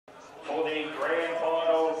grand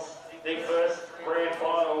finals. The first grand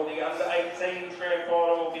final, the under-18s grand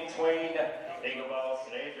final between Vale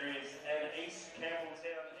St Andrews and East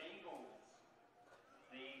Campbelltown Eagles.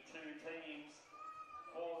 The two teams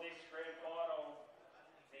for this grand final,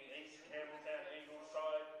 the East Campbelltown Eagles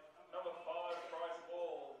side, number 5, Bryce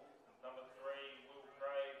Ball, number 3, Will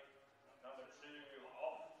Craig, number 2,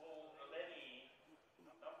 Awful Lenny,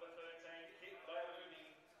 number 13, Kit Laouni,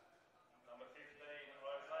 number 15,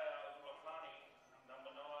 Isaiah Lapani, number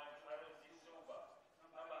 9, Taylor De Silva,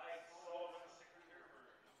 number 8, Solomon Sakuru,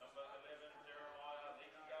 number 11, Jeremiah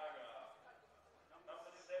Likaga,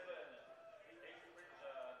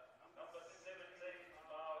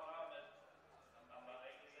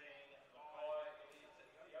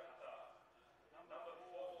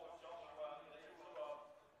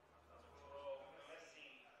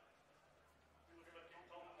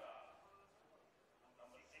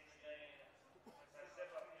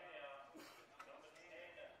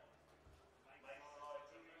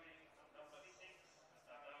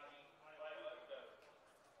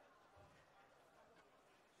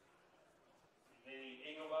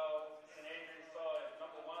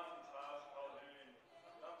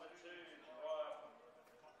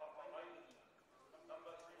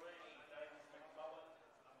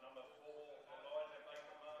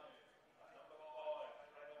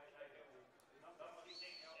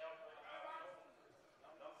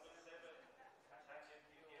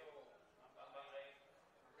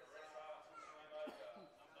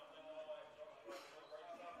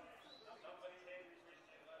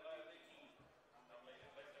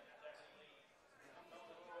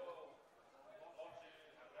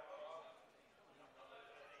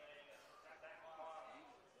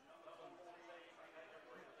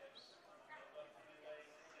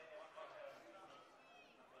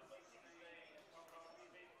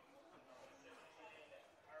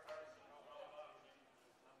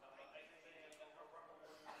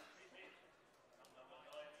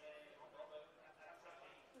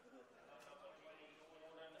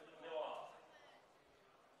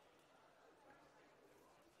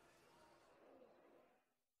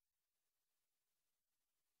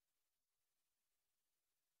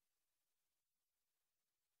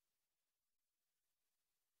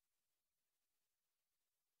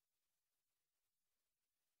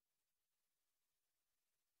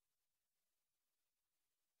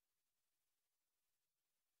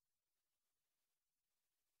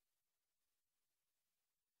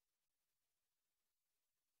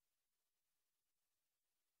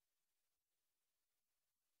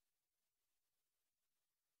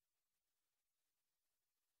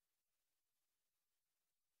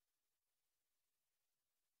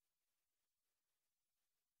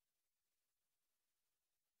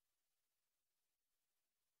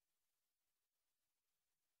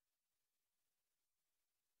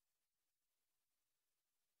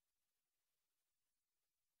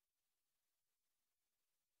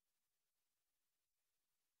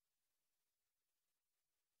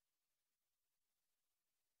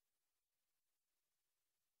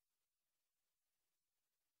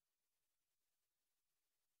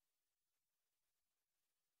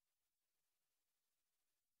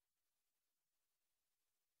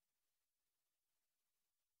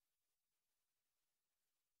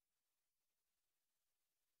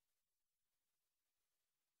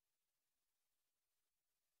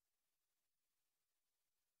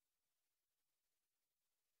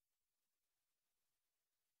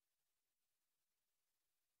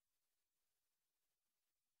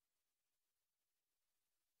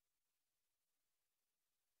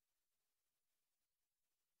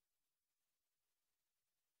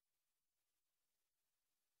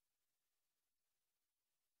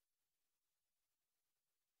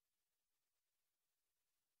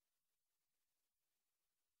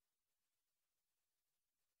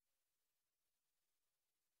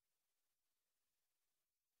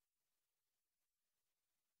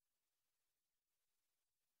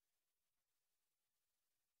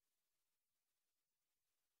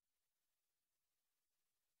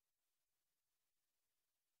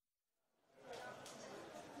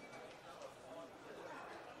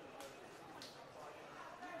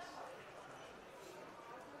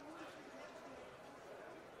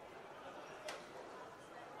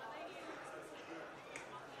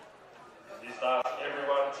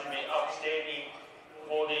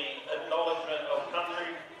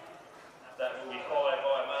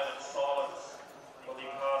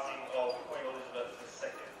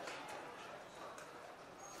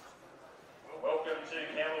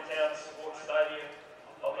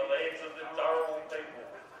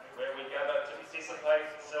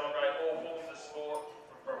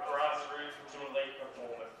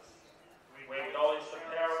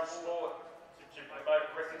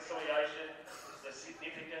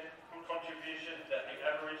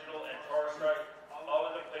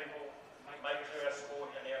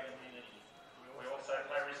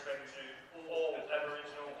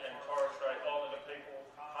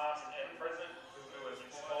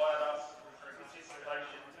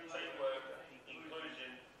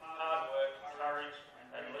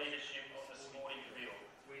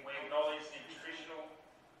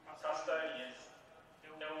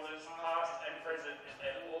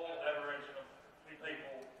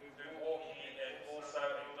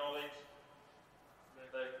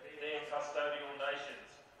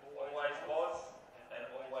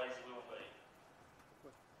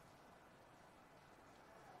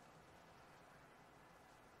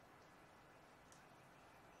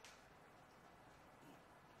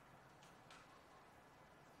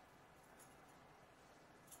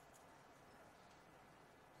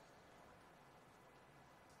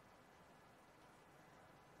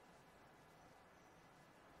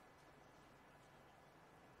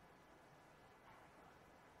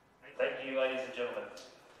 Thank you, ladies and gentlemen.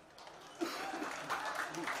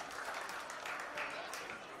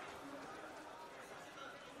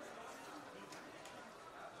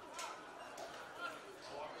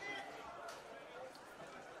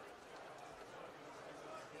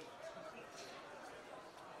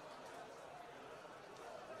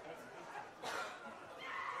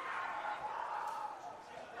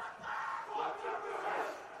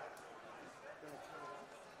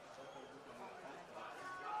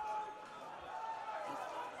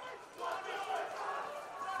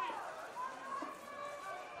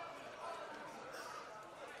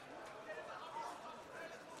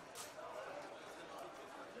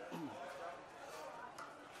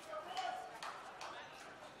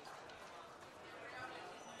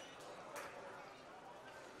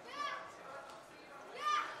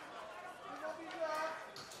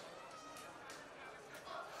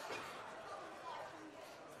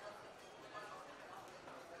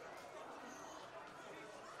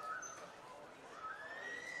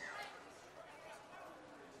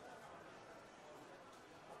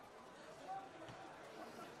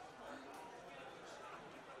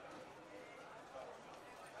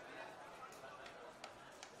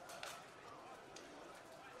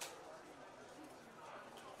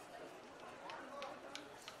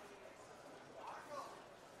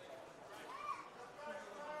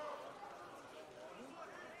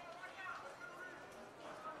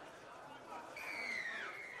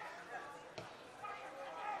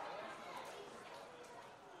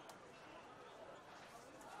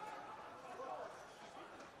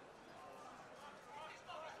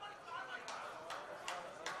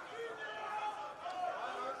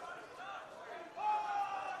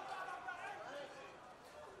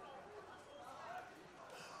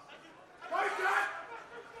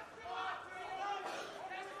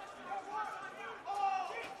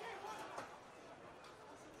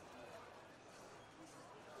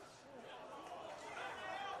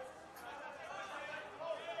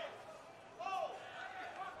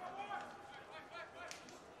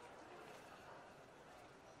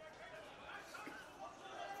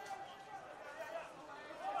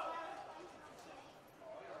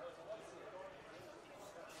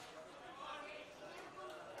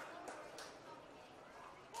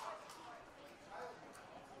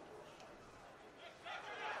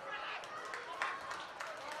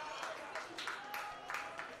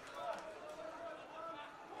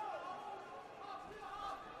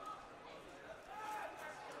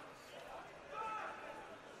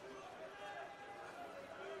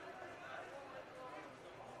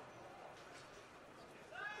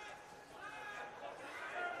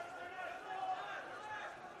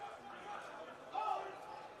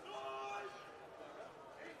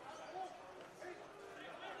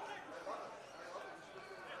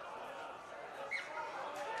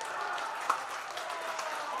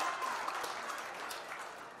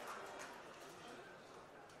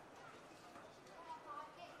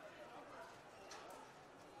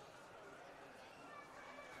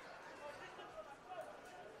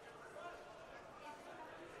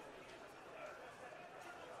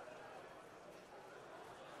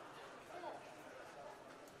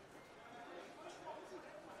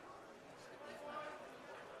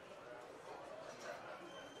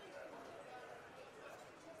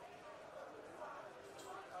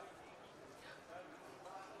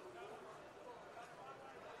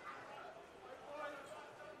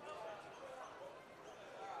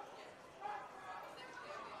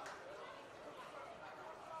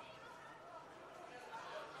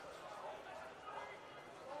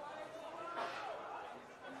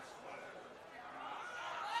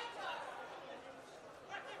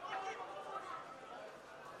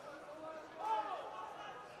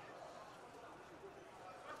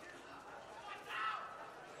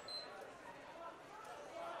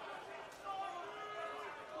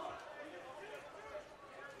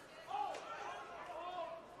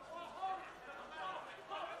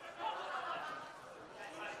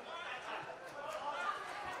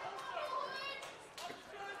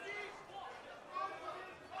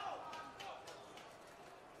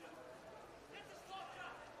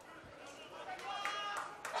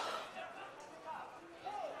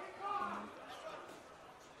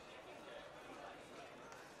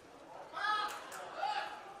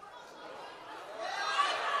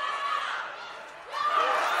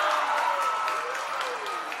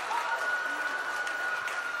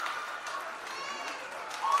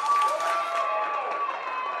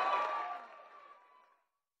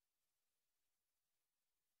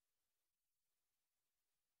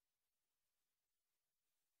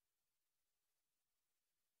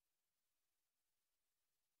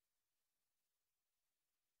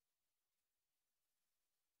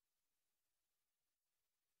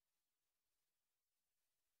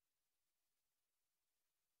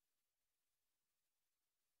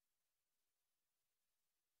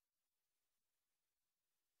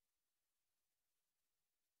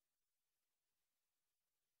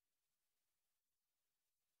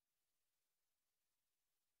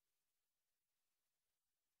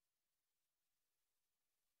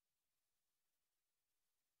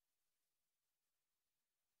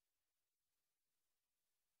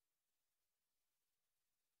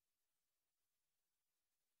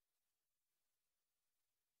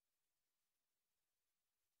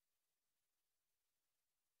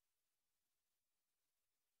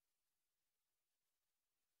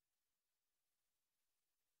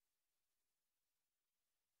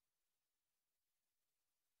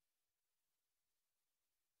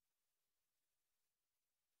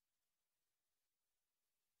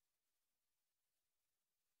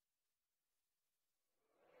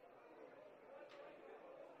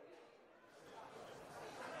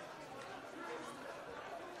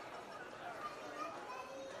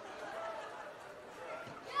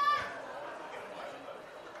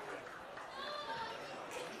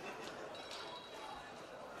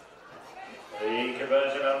 The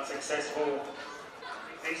conversion unsuccessful.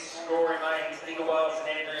 This score remains Eagle Vale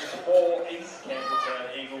St Andrews 4, East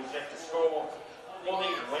Campbelltown Eagles left to score for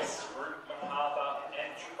the West Group, Macarthur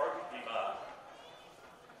and Trophy Bar.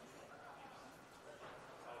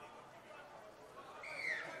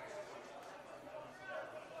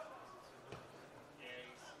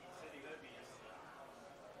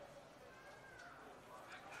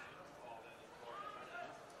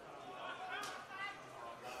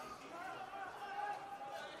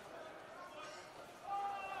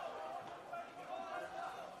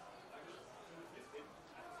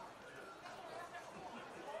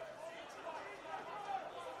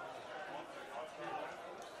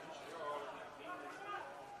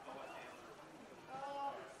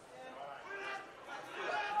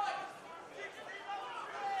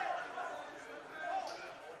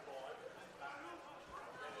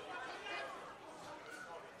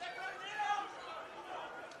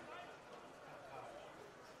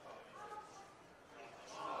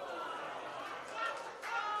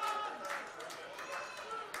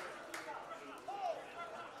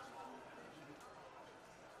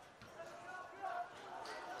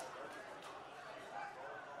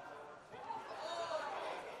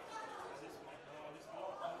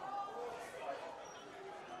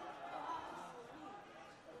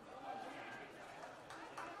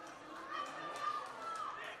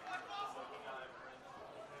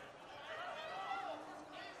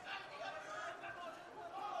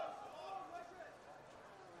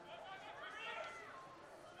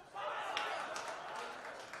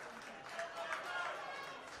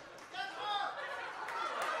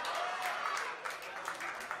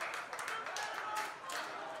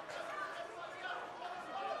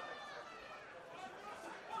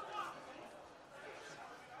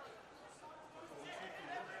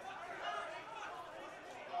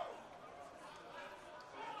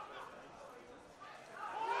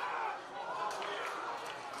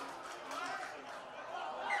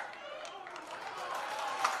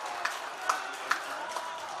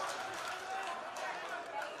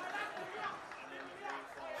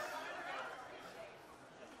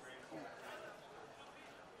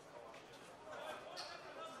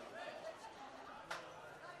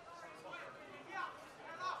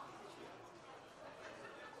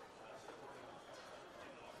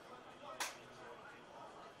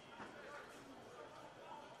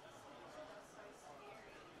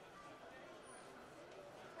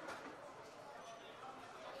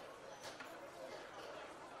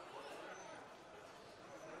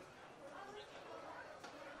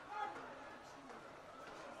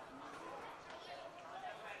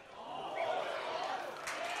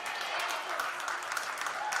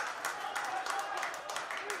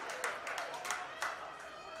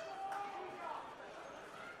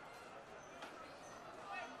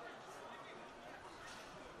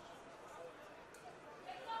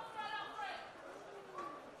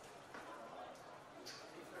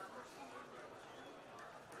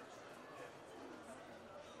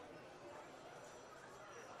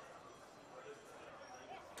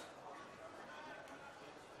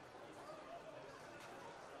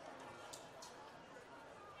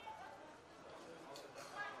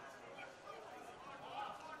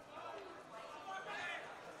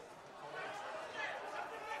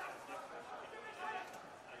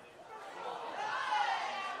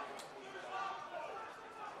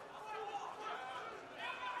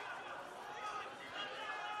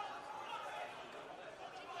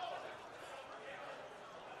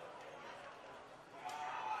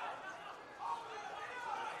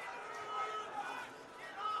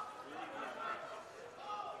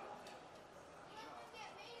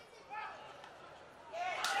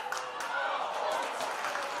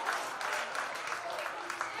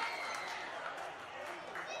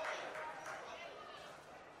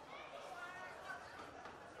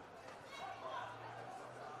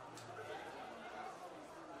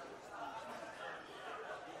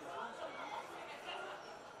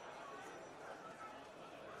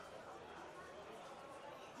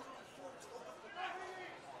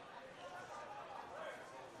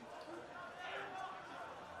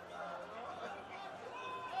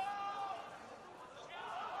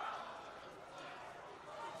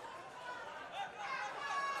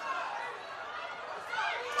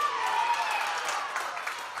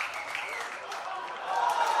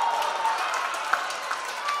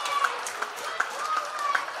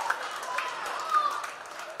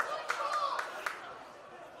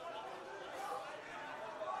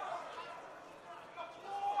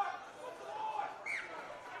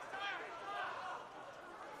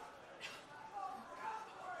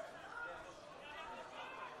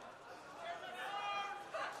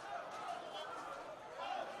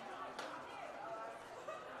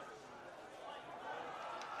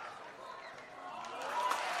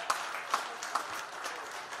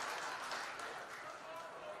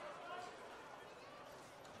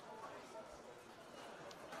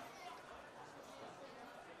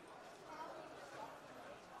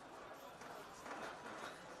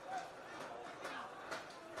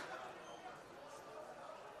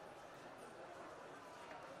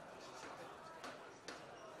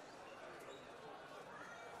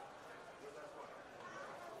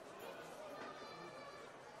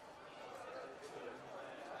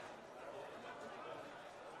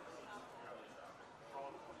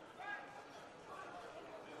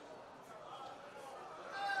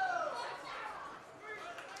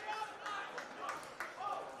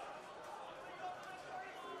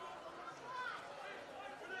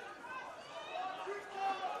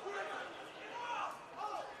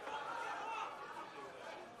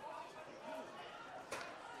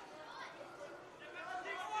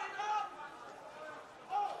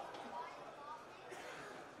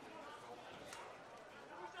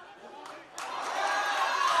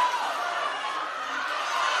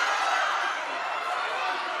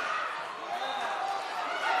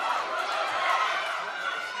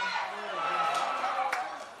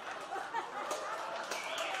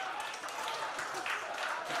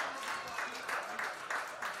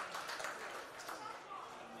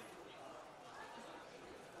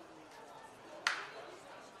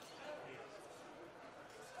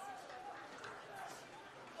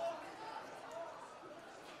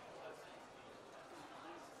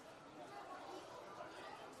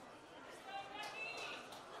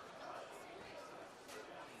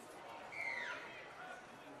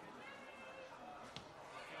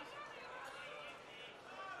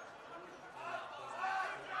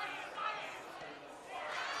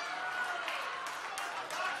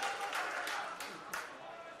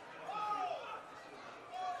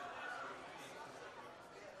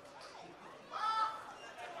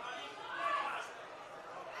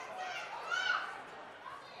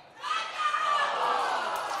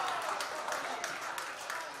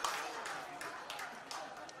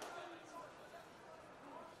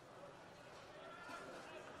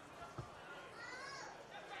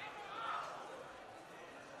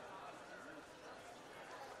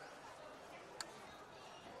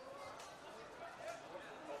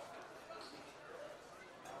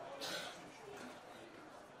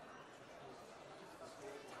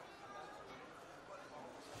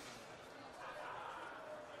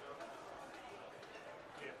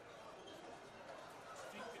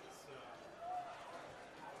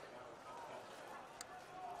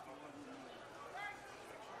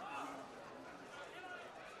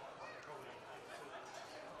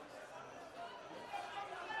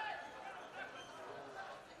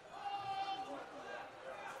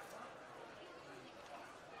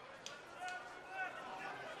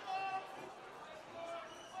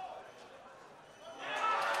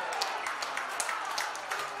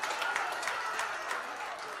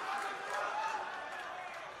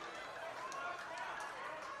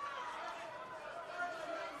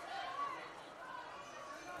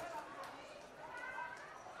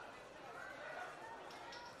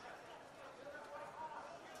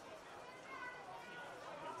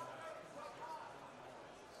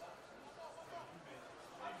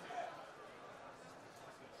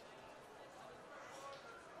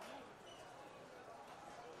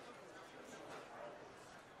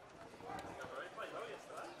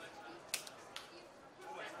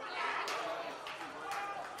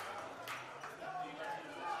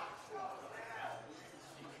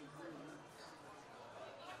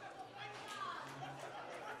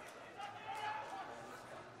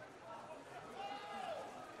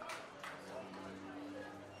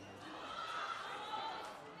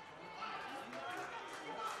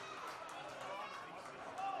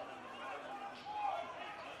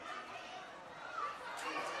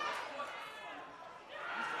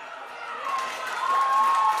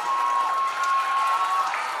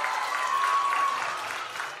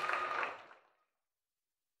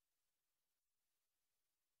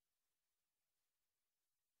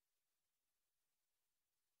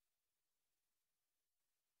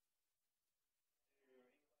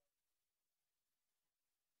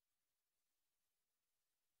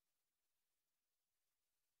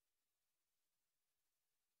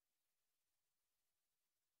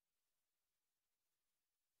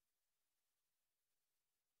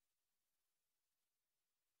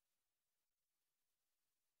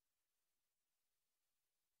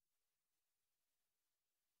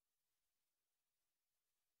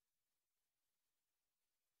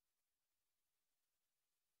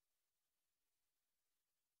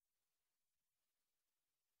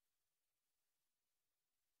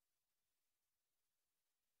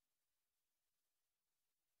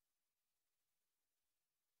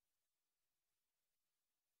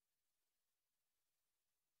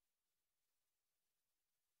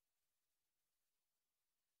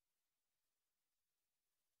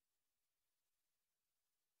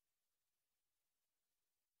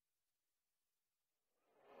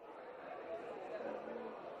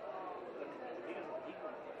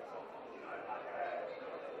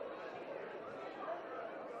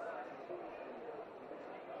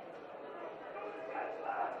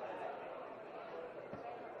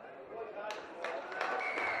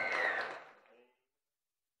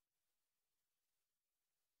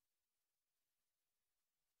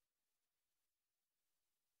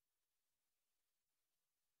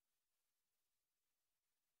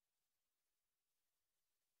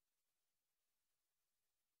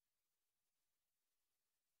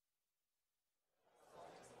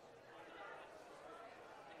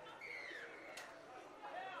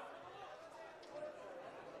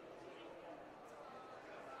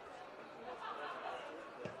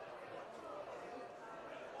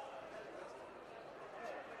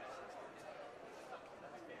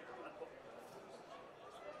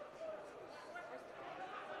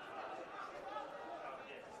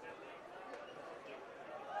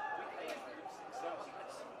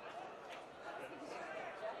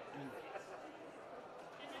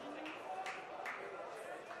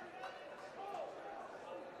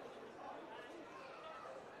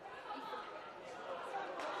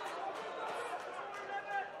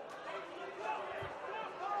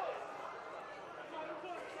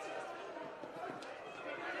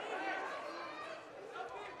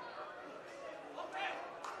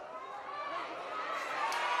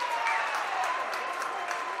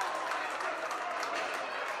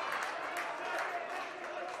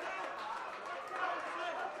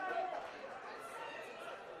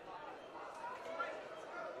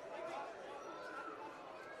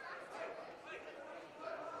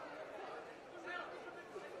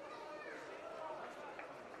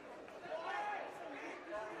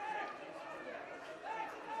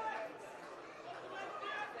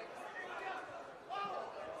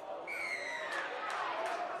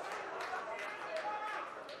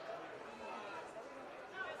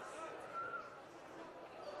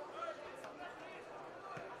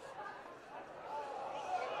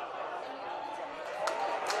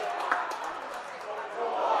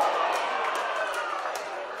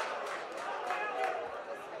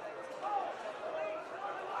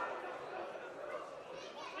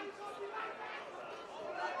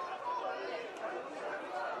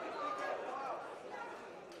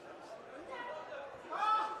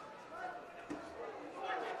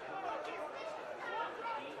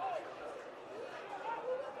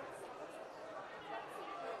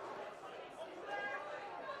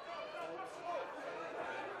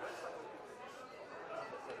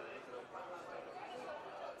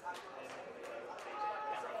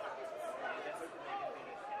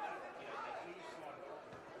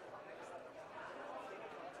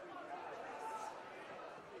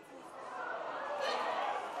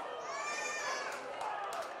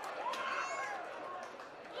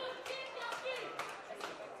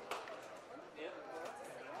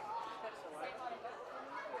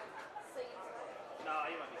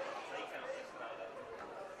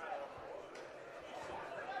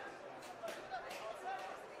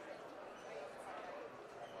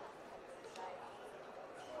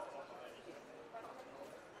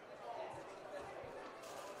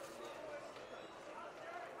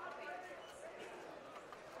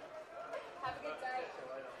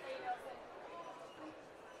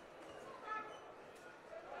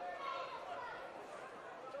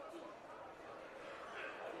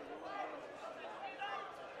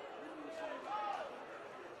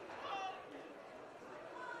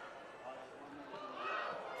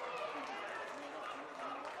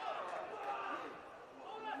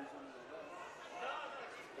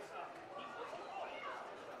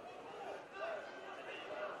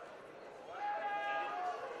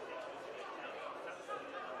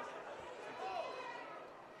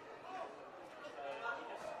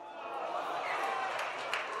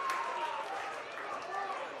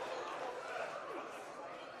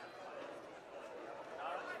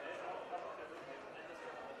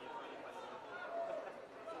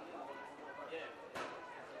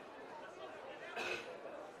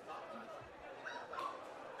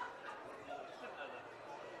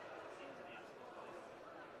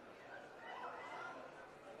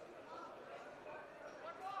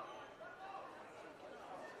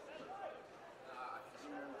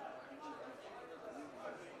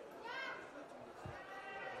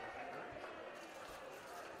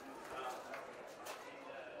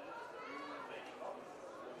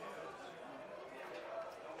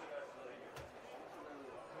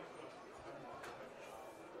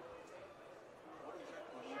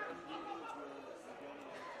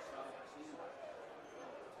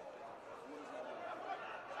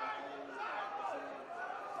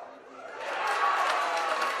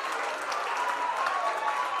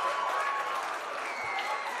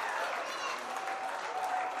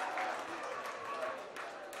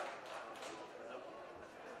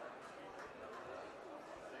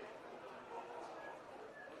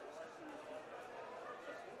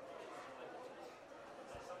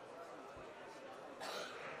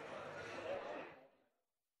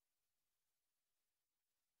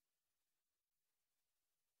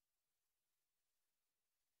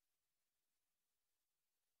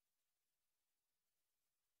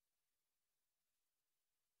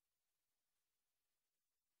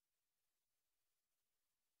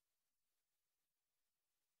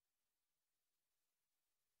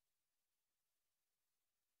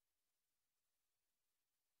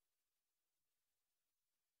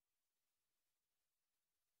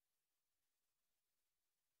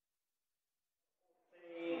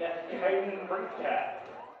 Campbelltown.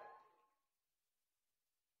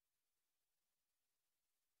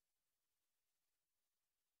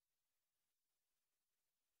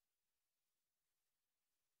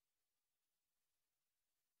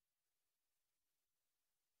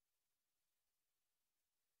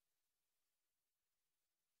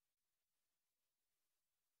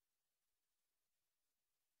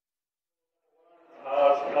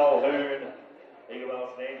 Calhoun, Eagle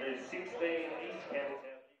St Andrews 16, East Campbelltown.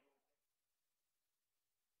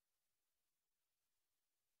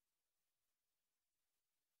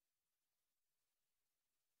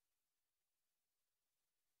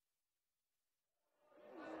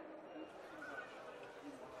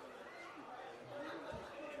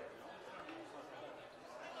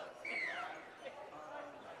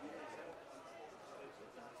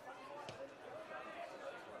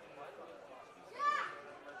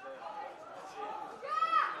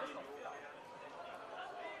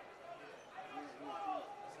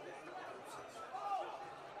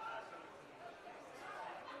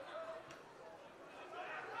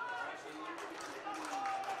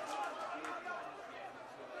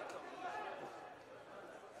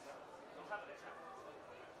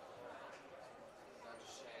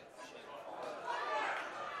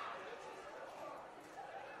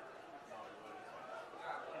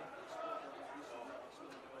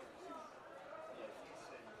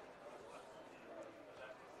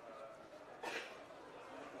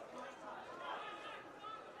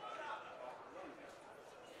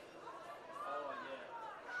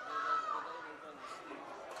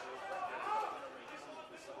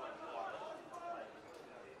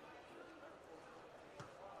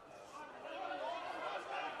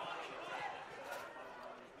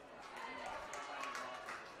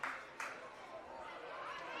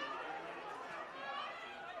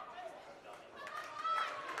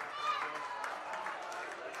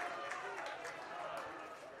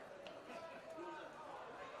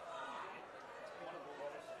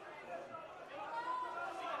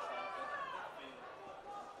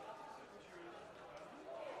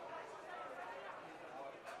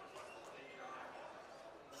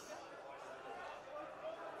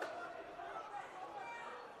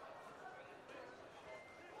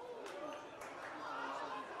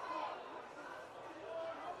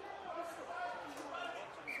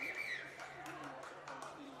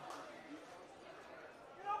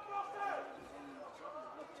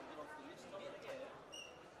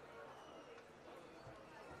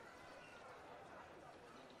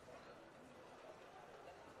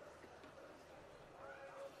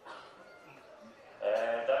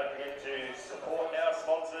 And don't forget to support our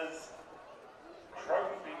sponsors,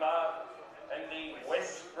 Trophy Mart and the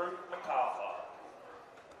West Group Macarthur.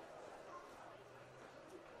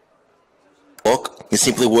 The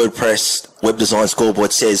Simply WordPress web design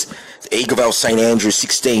scoreboard says the Eagle St Andrews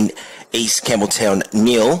 16, East Campbelltown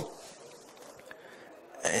 0.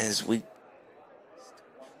 As we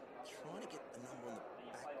trying to get the number on the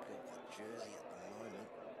back of the jersey at the moment,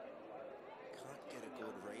 can't get a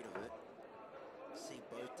good read of it. See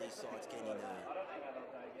both these sides getting a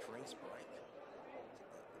drinks break.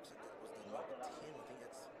 Looks like that was the number 10. I think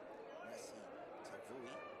that's Messi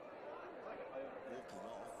Tavui walking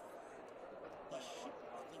off. I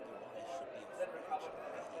think you're right. He should be a free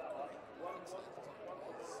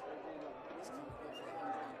agent.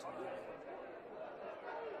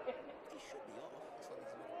 He should be off.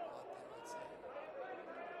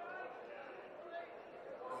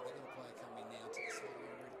 They're going to play coming now to the side.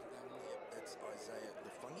 Ready to go on. Yep, that's Isaiah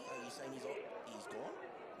Lefungi. Are you saying he's gone?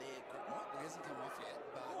 There, quick mic. He hasn't come off yet,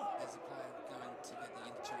 but there's a player going to get the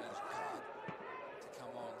interchange card to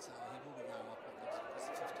come on, so he will be going up. As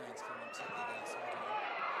the 15's coming to the outside.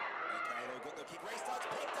 Okay, they've got the kick. Race starts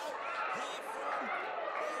picked up here from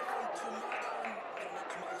Tumaga. Not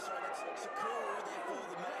Tumaga, sorry, that's Sakura there for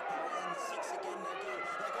the Magpies. And 6 again they go.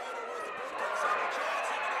 They go towards the broadcast. And a chance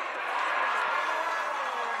here for the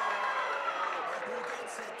who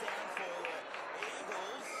gets it down for the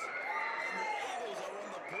Eagles. And the Eagles are on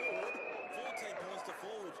the board. 14 points to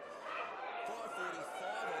forward.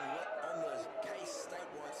 5:45 on the Case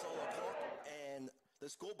statewide solar clock. And the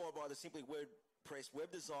scoreboard by the Simply WordPress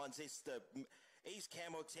web designs is the East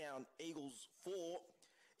Campbelltown Eagles 4,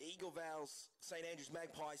 Eagle Vale's St Andrews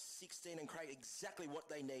Magpies 16, and Craig exactly what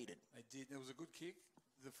they needed. They did. It was a good kick.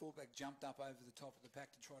 The fullback jumped up over the top of the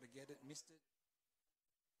pack to try to get it, missed it.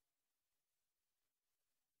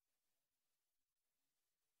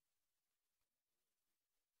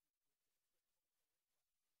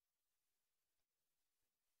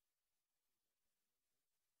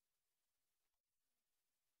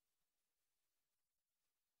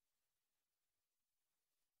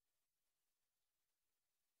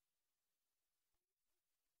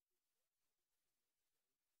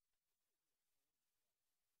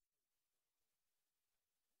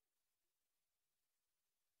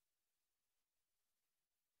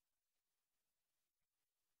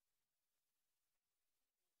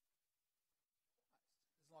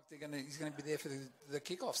 he's going to be there for the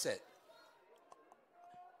kickoff set.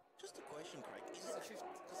 Just a question, Craig. Is Because it...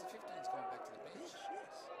 the 15's gone back to the bench. Yes,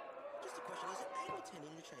 yes. Just a question. Is it 8 or 10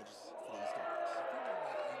 interchanges for these guys?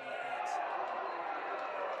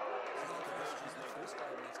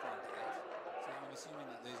 So I'm assuming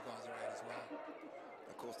that these guys are out as well.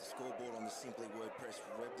 Of course, the scoreboard on the Simply WordPress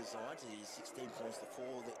web design is 16 points to 4.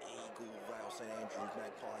 The Eagle Vale St Andrews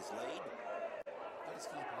Magpies lead. I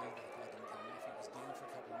just can't believe that guy didn't come off. He was down for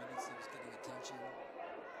a couple of minutes. He was getting attention. There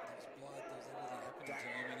was blood. There was everything happening to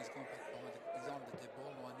him, and he's gone back behind. He's on the dead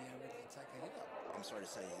ball line now, ready to take a hit up. I'm sorry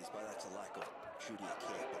to say this, but that's a lack of duty of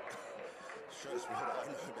care. But shows me what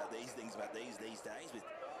I know about these things these days. With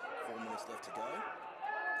 4 minutes left to go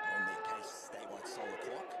on the case statewide solar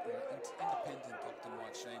clock. Independent Dr.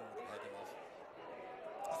 Mike Sheen would have had him off.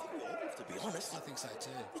 I think we all have to be honest. I think so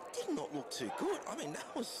too. It did not look too good. I mean, that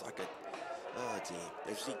was like a... Oh dear.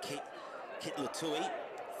 There's see Kit Latui,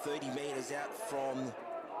 30 metres out from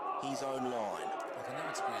his own line. Look, I know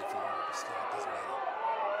it's a grand final, but still, it doesn't matter.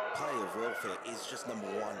 Player of welfare is just number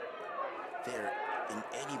one there in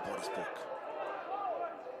anybody's book.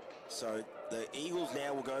 So the Eagles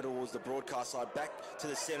now will go towards the broadcast side, back to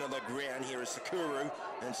the centre of the ground. Here is Sakuru,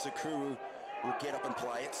 and Sakuru will get up and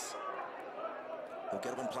play it. He'll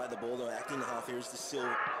get up and play the ball. They're acting half. Here is the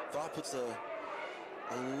Silva. VAR puts a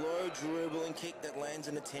low dribbling kick that lands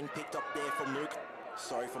in the 10, picked up there from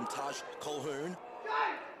from Taj Colhoun,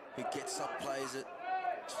 who gets up, plays it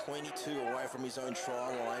 22 away from his own try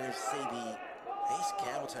line. And see the East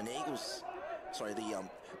Campbelltown Eagles, the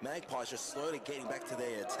Magpies just slowly getting back to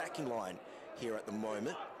their attacking line here at the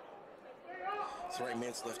moment. 3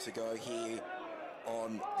 minutes left to go here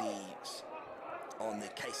on the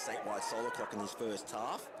case statewide solar clock in his first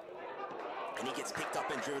half. And he gets picked up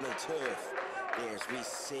and driven to the turf. There, as we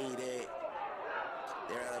see there,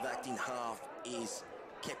 their out of acting half is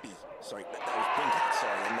Kepi. Sorry, that was Brinkat,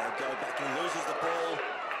 sorry. And they'll go back and loses the ball.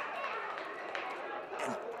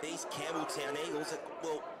 And these Campbelltown Eagles,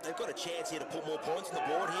 well, they've got a chance here to put more points on the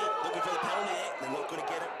board here. Looking for the penalty there. They're not going to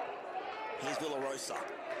get it. Here's Villarosa.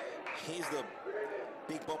 Here's the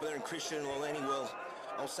big bopper there in Christian Lolani. Well,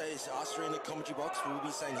 I'll say this, us in the commentary box, we'll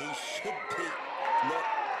be saying he should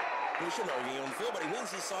not be on the field, but he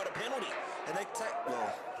wins his side a penalty. And they take,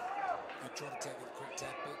 well... I tried to take a quick tap,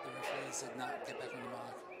 but the referee said, no, get back on the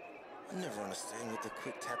mark. I never understand with the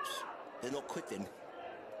quick taps. They're not quick then.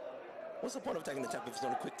 What's the point of taking the tap if it's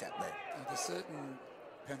not a quick tap, mate? There's certain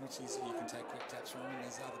penalties that you can take quick taps from, and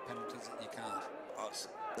there's other penalties that you can't. Oh,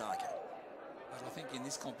 okay. But I think in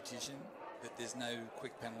this competition, that there's no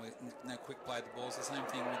quick penalty, no quick play of the balls. The same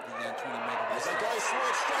thing with the 20-metre as they go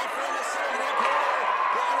straight from the centre corner.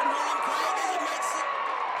 Aaron William Craig, as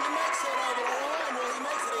he makes it over the line. Well, he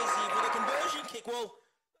makes it easy for the conversion kick. Well,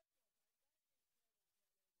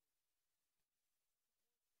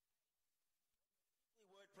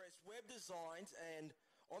 WordPress web designs, and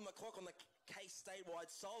on the clock on the case statewide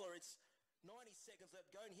solar, it's 90 seconds left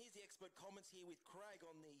going. Here's the expert comments here with Craig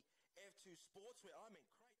on the F2 Sportswear. I mean,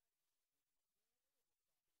 Craig.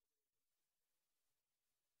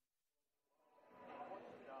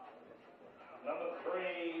 Number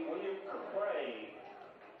 3, William Craig.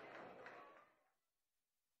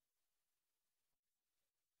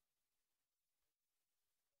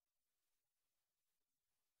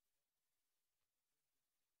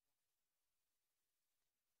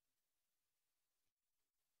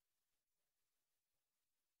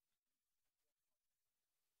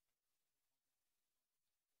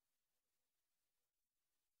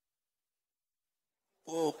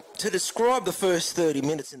 Well, to describe the first 30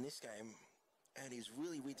 minutes in this game, and it's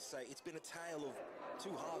really weird to say, it's been a tale of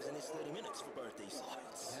two halves in this 30 minutes for both these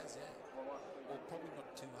sides. It has, yeah. Well, probably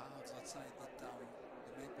not two halves. I'd say that the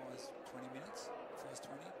Magpies 20 minutes, first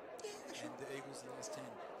 20, and the Eagles the last 10.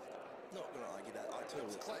 Not going to argue that. I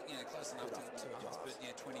totally. It's close enough to two halves, but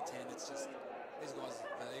yeah, 20-10. It's just these guys,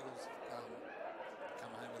 the Eagles,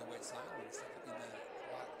 come home with a wet sail in the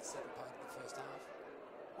second part of the first half.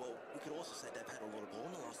 Well, we could also say they've had a lot of ball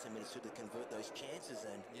in the last 10 minutes to convert those chances,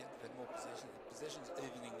 and yeah, they've had more possession. Possession's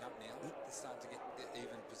evening up now. They're starting to get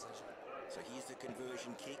even possession. So here's the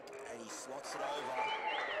conversion kick, and he slots it over,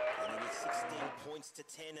 and it is 16 points to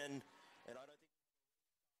 10, and I don't think.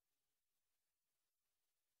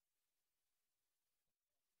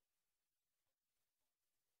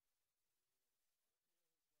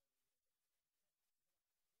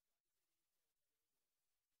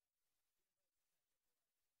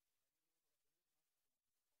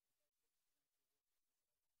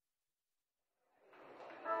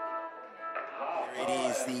 It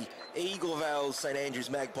is the Eagle Vale St Andrews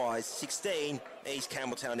Magpies 16, East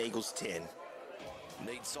Campbelltown Eagles 10.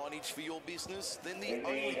 Need signage for your business? Then the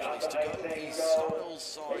only place to go is Styles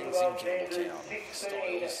Signs in Campbelltown.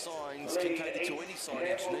 Styles Signs can cater to any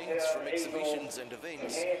signage needs, from exhibitions and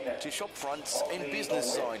events to shop fronts and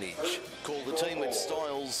business signage. Call the team at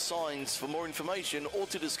Styles Signs for more information or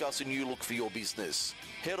to discuss a new look for your business.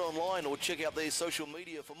 Head online or check out their social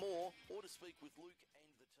media for more, or to speak with Luke and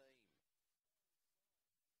the team.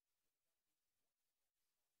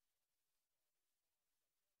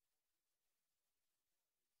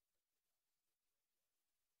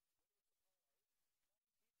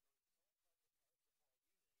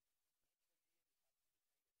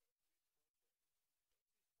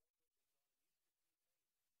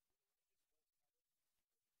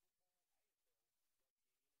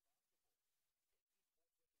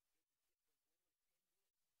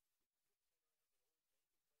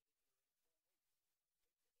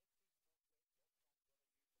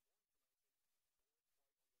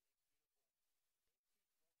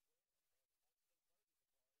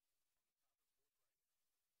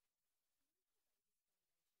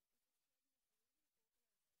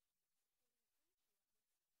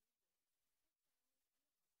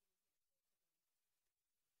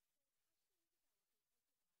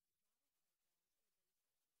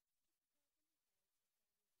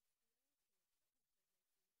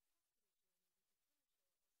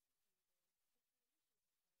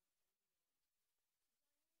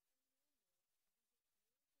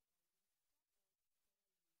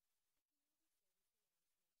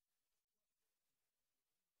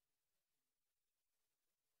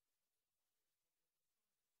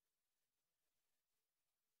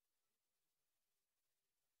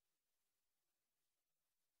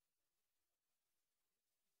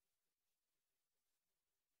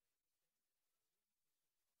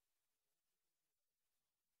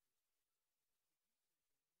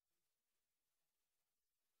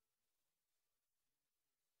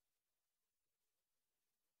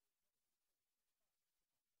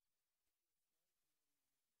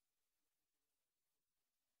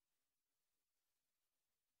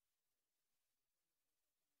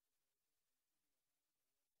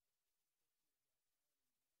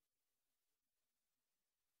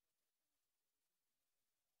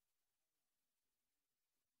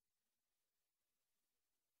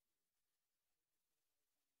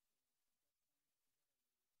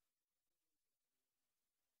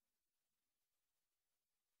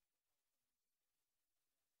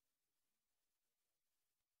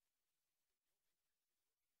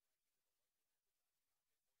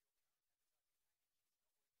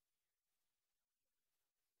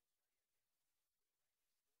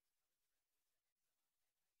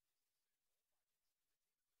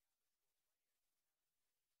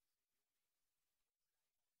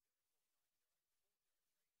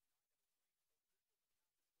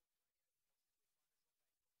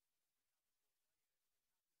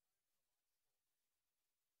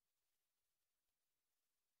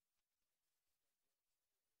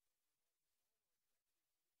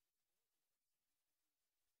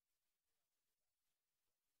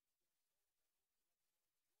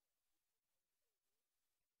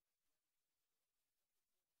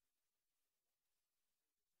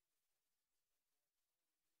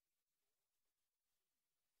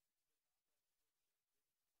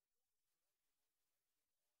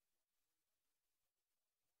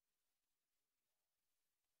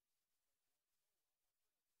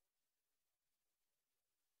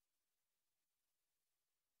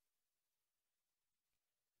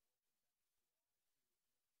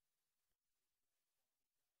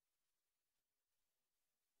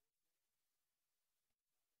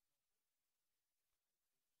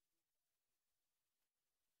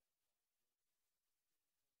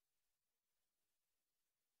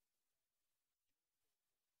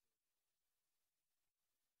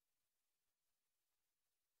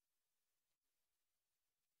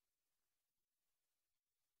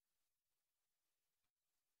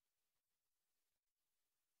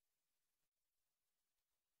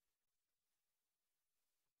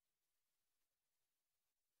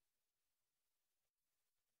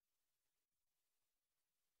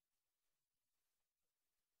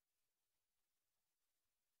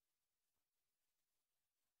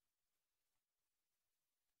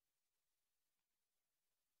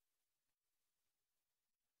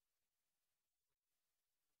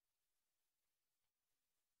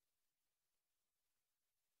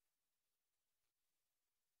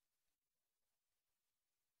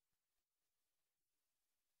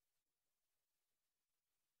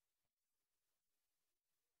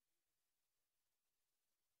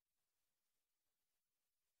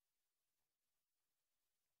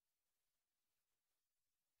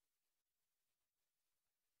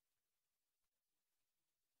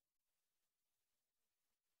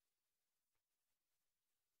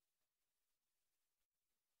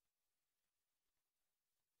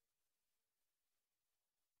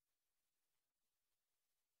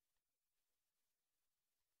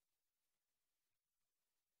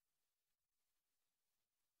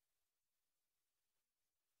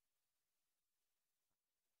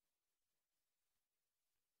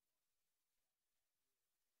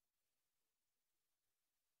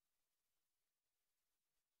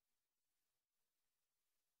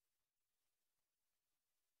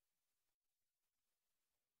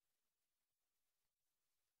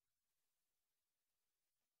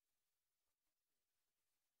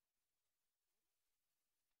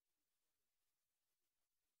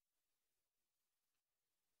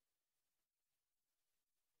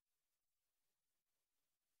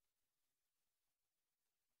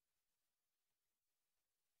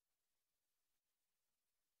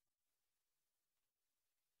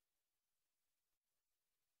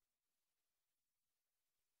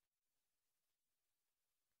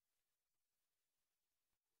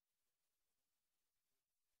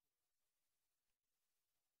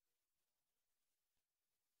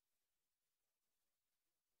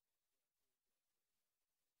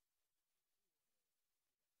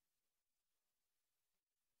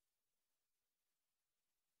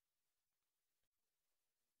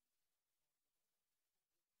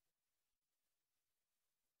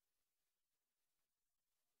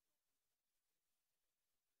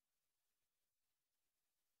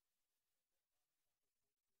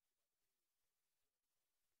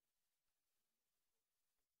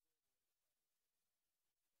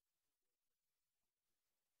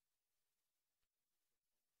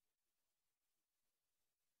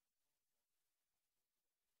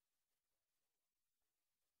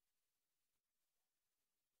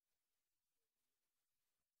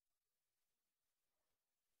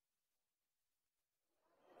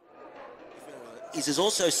 Is there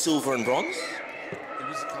also silver and bronze?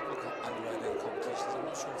 There is a couple of under-18 competitions. I'm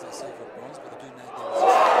not sure if they're silver or bronze, but I do know there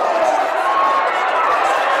is.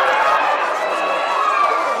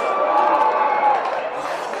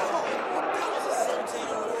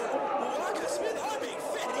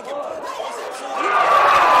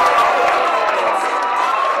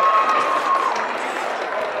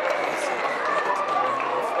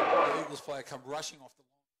 The Eagles player come rushing off the line.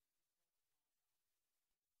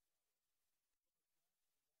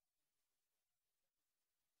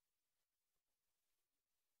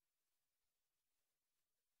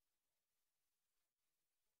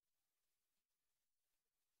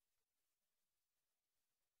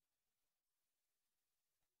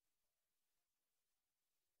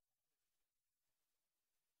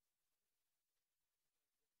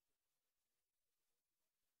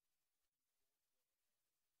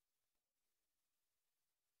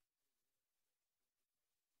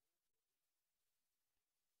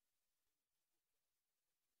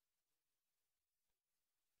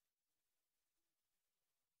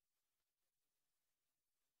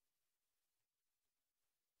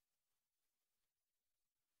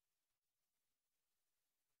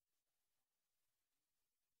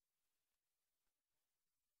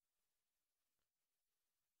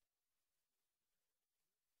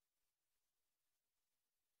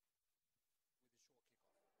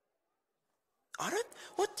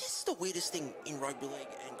 What is the weirdest thing in rugby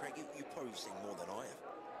league, and Craig, you've probably seen more than I have.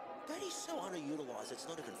 That is so underutilised, it's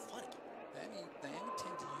not even funny. They only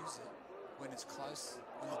tend to use it when it's close,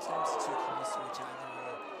 when the teams are too close to each other,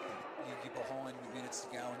 or you're behind with minutes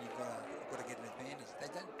to go and you've got to get an advantage. They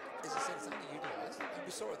don't, as I said, it's underutilised. And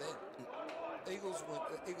we saw it then. Eagle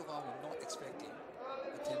Vale were not expecting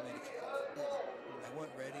a 10-metre kick-off. They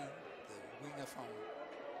weren't ready. The winger from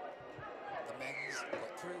the Magpies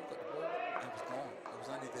got through, got the ball, and it was gone. It was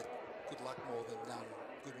only that good luck more than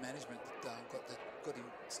good management that got him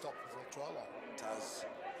stopped before the try line.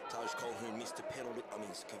 Taj Colquhoun missed a penalty,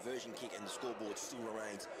 conversion kick, and the scoreboard still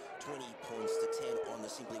remains 20 points to 10 on the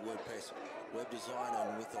Simply WordPress web design,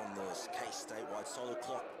 and with on the case statewide solid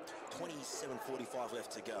clock, 27:45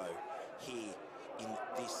 left to go here in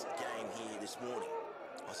this game here this morning.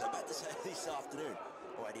 I was about to say this afternoon.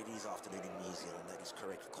 Oh, wait, it is afternoon in New Zealand, that is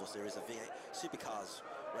correct. Of course, there is a V8 Supercars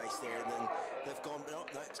race there, and then they've gone, no,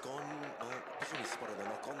 it's gone, I presume he spotted a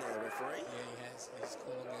knock on there, the referee. Yeah, he has. He's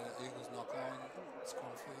calling an Eagles knock on.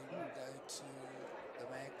 Scrumfield will go to the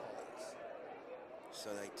Magpies.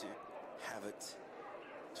 So they do have it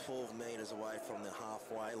 12 metres away from the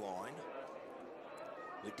halfway line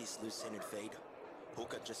with this loose-ended feed.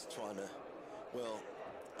 Hooker just trying to, well,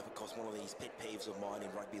 of course, one of these pet peeves of mine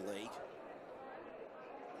in rugby league.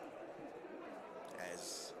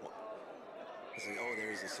 There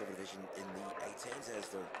is a silver division in the 18s as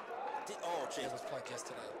the... It was played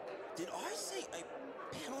yesterday. Did I see a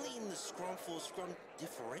penalty in the scrum for scrum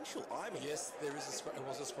differential? Yes, there is it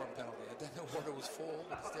was a scrum penalty. I don't know what it was for,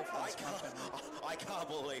 but it's definitely a scrum penalty. I can't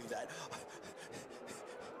believe that.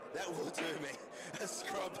 That will do me. A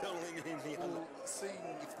scrum penalty in the other. Seeing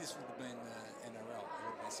if this would have been NRL, it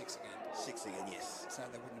would have been 6 again. 6 again, yes. So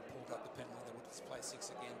they wouldn't have pulled up the penalty. They would have just played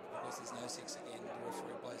 6 again. Because there's no 6 again, the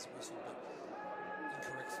referee blows the whistle. But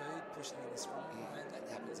incorrect feed, pushing in the scrum, and that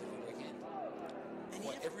happens every weekend. And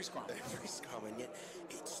yet, every scrum. Every scrum, and yet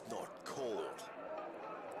it's not called.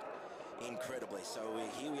 Incredibly. So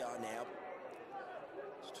here we are now.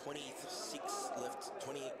 26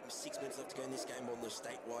 minutes left to go in this game on the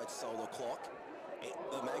statewide solar clock.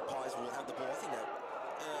 The Magpies will have the ball. I think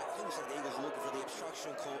looks like the Eagles are looking for the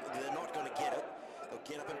obstruction call. They're not going to get it. They'll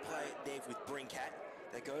get up and play it there with Brinkat.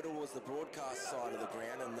 They go towards the broadcast side of the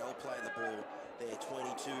ground and they'll play the ball there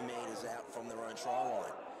 22 metres out from their own try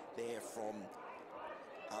line. There from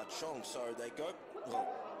Chong. So they go, well,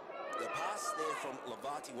 the pass there from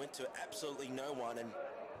Lavati went to absolutely no one, and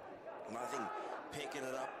nothing. Picking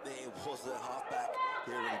it up there was the halfback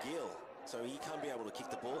here in Gill. So he can't be able to kick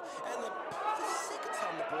the ball. And the second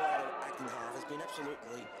time the ball out of acting half has been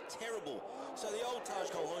absolutely terrible. So the old Taj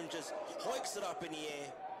Colquhoun just hoiks it up in the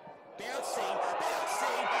air. Bouncing.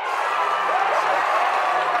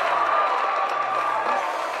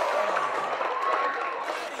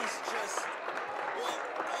 That is just, well,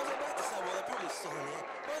 I was about to say, well, they're probably still in there.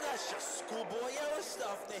 Well, that's just schoolboy error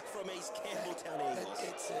stuff there from East Campbelltown Eagles.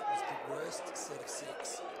 That set was the worst set of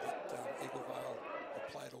 6 that Eagle Vale have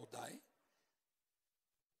played all day.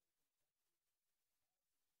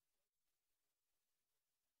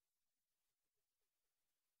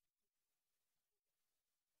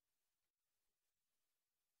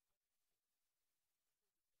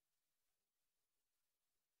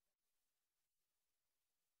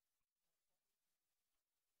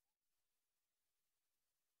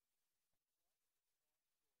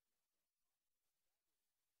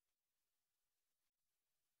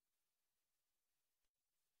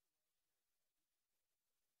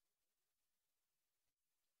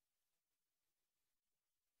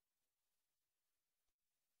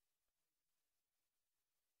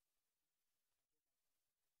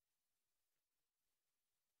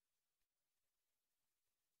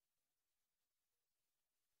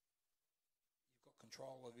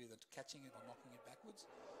 control of either catching it or knocking it backwards.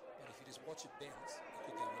 But if you just watch it bounce, it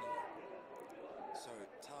could go anywhere. So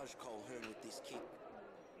Taj Colquhoun with this kick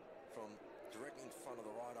from directly in front of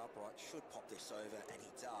the right upright should pop this over, and he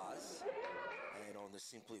does. And on the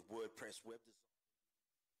Simply WordPress web design.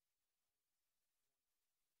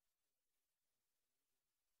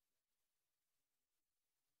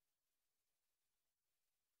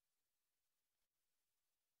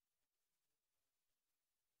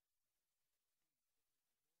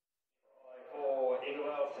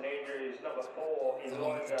 Number 4 is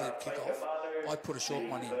deep kick off. I'd put a short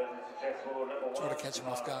one in. Try to catch him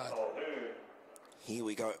off guard. Here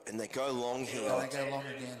we go, and they go long here. And they go long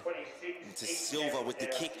again. Into Silva with the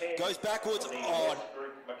kick. Goes backwards. Oh,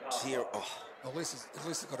 dear. Oh. At least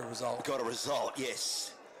it got a result. Got a result,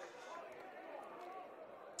 yes.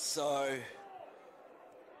 So,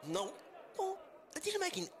 no, well, it didn't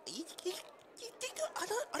make an. I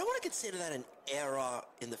don't want to consider that an error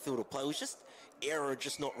in the field of play. It was just error,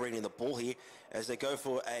 just not reading the ball here as they go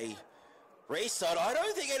for a restart. I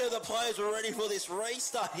don't think any of the players were ready for this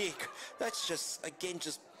restart here. That's just, again,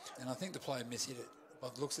 just. And I think the player mishit it. By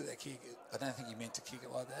the looks at that kick, I don't think he meant to kick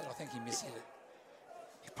it like that. I think he mishit it.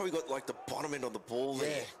 He probably got like the bottom end of the ball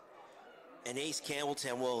there. And East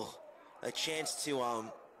Campbelltown, well, a chance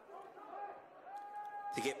to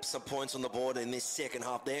get some points on the board in this second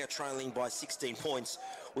half. They are trailing by 16 points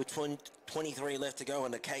with 23 left to go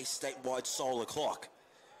on the Case statewide solar clock.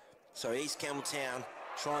 So East Campbelltown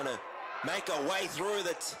trying to make a way through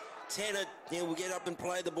the 10. We'll get up and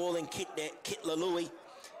play the ball, and Kit Lalui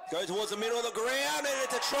go towards the middle of the ground, and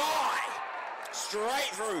it's a try.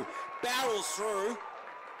 Straight through, barrels through.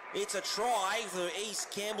 It's a try for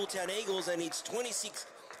East Campbelltown Eagles, and it's 26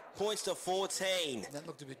 points to 14. That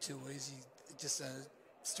looked a bit too easy. Just a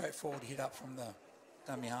straightforward hit up from the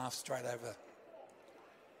dummy half straight over.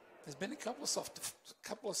 There's been a couple of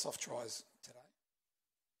soft tries today.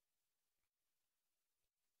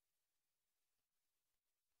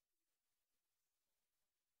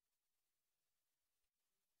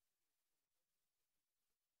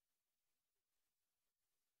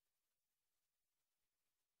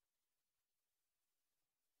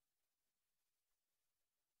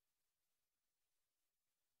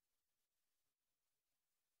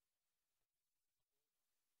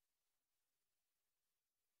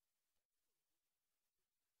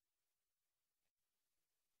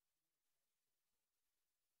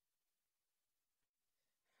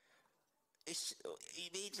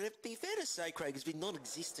 It'd be fair to say, Craig, has been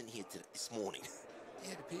non-existent here this morning.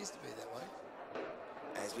 Yeah, it appears to be that way.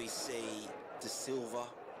 As we see De Silva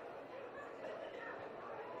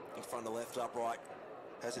in front of the left upright,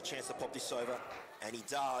 has a chance to pop this over, and he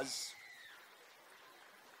does.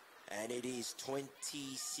 And it is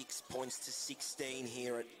 26 points to 16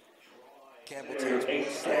 here at Campbelltown.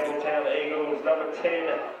 East Campbelltown Eagles, number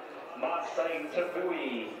 10. Marseille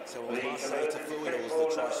Tafui. So it was Marseille Tafui that was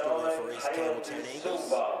the try scorer for East Campbelltown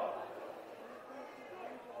Eagles.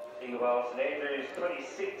 Eagle Vale St Andrews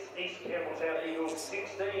 26, East Campbelltown Eagles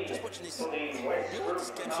 16. Just watching this, for the West you know what this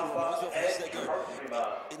game sort of reminds me of as they go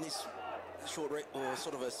in this short or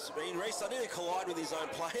sort of a speed race. I did collide with his own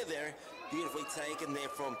player there. Beautifully taken there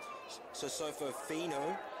from Sosofo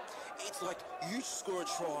Fino. It's like you score a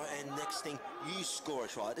try and next thing you score a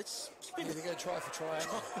try. It's been to go try for try.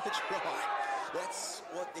 Try. That's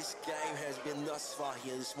what this game has been thus far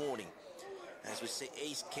here this morning. As we see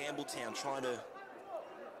East Campbelltown trying to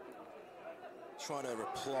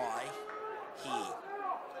reply here.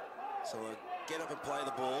 So get up and play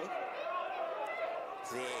the ball.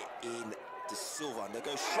 There in De Silva. And they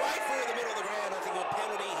go straight through the middle of the ground. I think a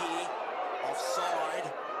penalty here.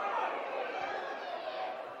 Offside.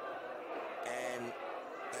 And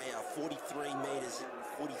they are 43 metres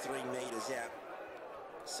out.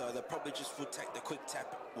 So they probably just will take the quick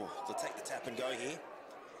tap. Well, they'll take the tap and go here.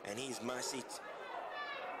 And here's Masi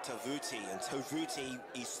Tavuti. And Tavuti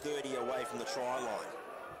is 30 away from the try line.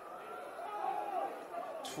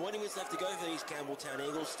 20 minutes left to go for these Campbelltown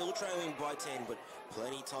Eagles. Still trailing by 10, but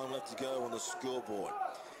plenty of time left to go on the scoreboard.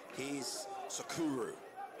 Here's Sakuru.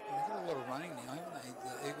 They've got a lot of running now, haven't they?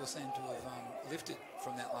 The Eagles seem to have lifted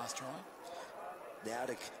from that last try. Now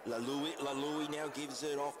to Lalui. Lalui now gives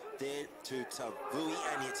it off there to Tavui,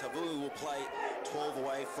 and here Tavui will play 12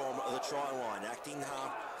 away from the try line. Acting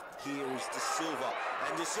half here is De Silva.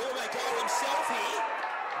 And De Silva may go himself here.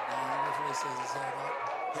 Referee says he's held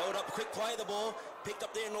up. Held up, quick play the ball. Picked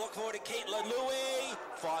up there and look forward to Keith Lalui.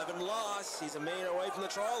 5 and last. He's a metre away from the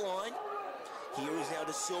try line. Here is now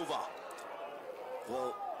De Silva.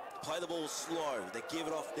 Well, play the ball slow. They give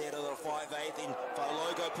it off there to the 5/8. And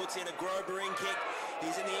Falogo puts in a Grober-in kick.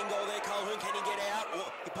 He's in the in goal there. Calhoun, can he get out?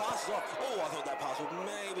 Oh, he passes off. Oh, I thought that pass would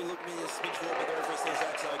maybe look me a smidge forward, but the referee says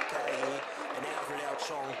that's okay here. And Alfred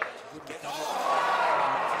Chong.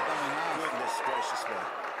 Goodness gracious me.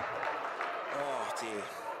 Oh, dear.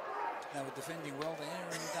 They were defending well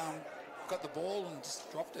there and got the ball and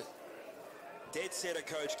just dropped it. Dead centre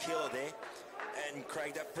coach killer there. And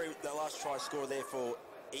Craig, that last try score there for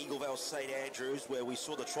Eaglevale St Andrews, where we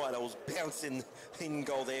saw the try that was bouncing in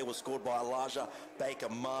goal there, was scored by Elijah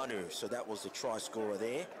Baker-Manu. So that was the try scorer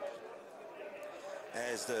there.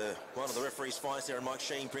 As one of the referees finds there, and Mike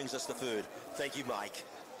Sheen brings us the third. Thank you, Mike.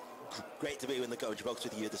 Great to be in the coach box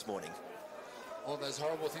with you this morning. All those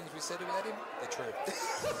horrible things we said about him, they're true.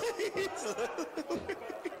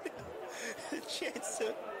 Chance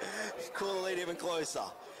to call the lead even closer.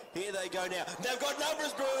 Here they go now. They've got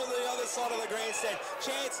numbers brewing on the other side of the grandstand.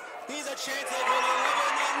 Chance, here's a chance there for the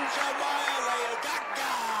 11 and Jamiah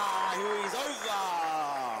Leagaga, who is over.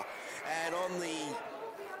 And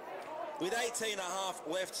with 18 and a half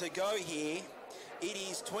left to go here, it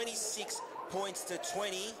is 26 points to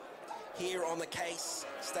 20 here on the Case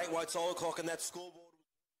statewide solar clock, and that scoreboard.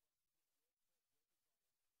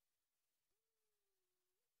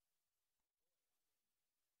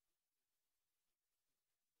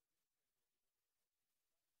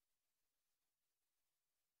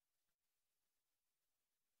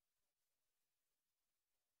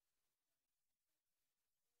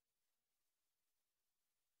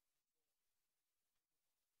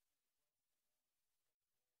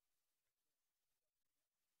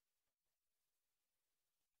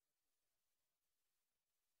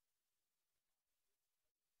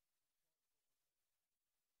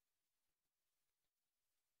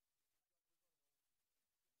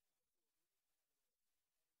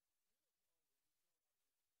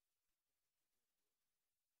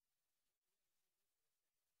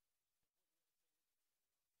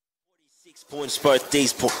 Points,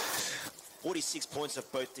 46 points of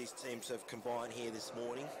both these teams have combined here this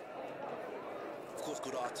morning. Of course,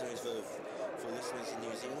 good afternoon for listeners in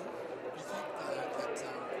New Zealand. You think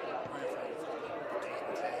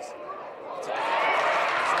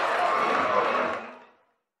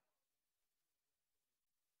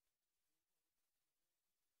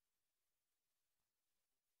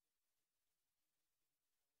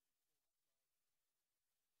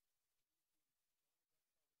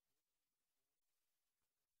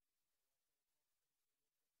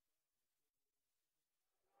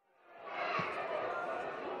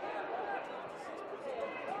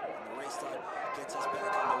gets us back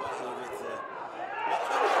on the way here with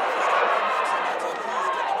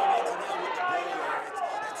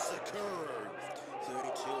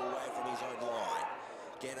 32 away from his own line.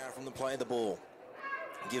 Get out from the play of the ball.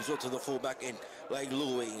 Gives it to the fullback and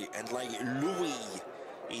Louis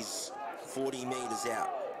is 40 metres out.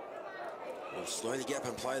 We'll slowly get up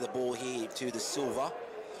and play the ball here to the Silva.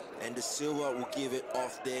 And the Silva will give it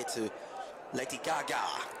off there to Leitigaga.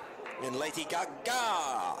 And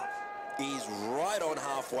Leitigaga is right on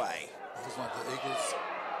halfway. Looks like the Eagles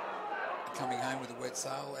are coming home with a wet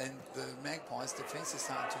sail, and the Magpies' defence is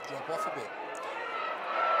starting to drop off a bit.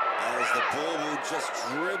 As the ball will just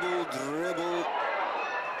dribble.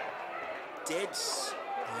 Dead.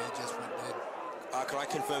 Yeah, it just went dead. Can I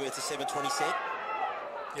confirm it's a 7:20 set?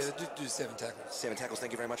 Yeah, they do 7 tackles. 7 tackles,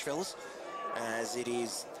 thank you very much, fellas. As it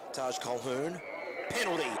is Taj Colhoun.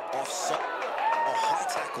 Penalty, offside. Oh, high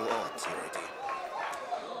tackle. Oh,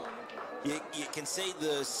 dear. You can see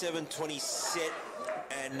the 7:20 set,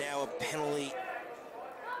 and now a penalty.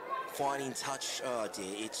 Finding touch. Oh,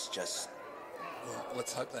 dear, it's just... Well,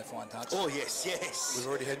 let's hope they find touch. Oh, yes. We've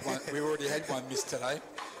already had one. We already had one missed today.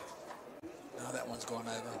 No, that one's gone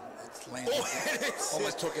over. It's landed. Oh,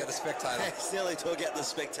 almost took out a spectator. Nearly took out the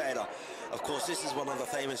spectator. Of course, this is one of the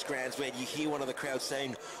famous grounds where you hear one of the crowd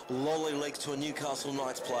saying "lolly legs" to a Newcastle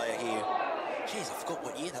Knights player here. Jeez, I forgot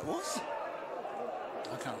what year that was. I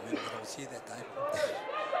can't remember that I was here that day.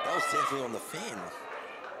 That was definitely on the fan.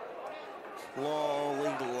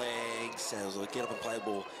 Lolly legs. As we get up and play the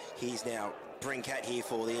ball. He's now Brincat here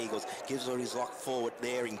for the Eagles. Gives it his lock forward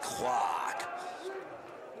there in Clark.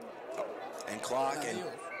 And Clark and...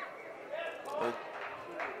 Oh,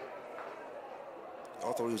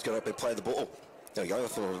 I thought he was going to up and play the ball. There we go. I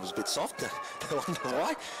thought it was a bit soft. I wonder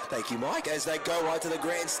why. Thank you, Mike. As they go right to the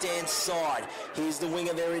grandstand side. Here's the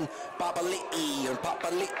winger there in Papali'i. And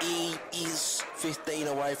Papali'i is 15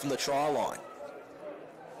 away from the try line.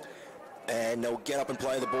 And they'll get up and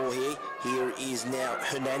play the ball here. Here is now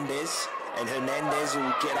Hernandez. And Hernandez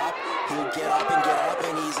will get up. He'll get up,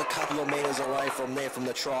 and he's a couple of metres away from there, from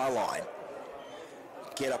the try line.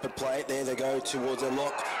 Get up and play it. There they go towards a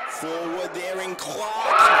lock. Forward there in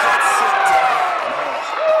Clark. Gets it down.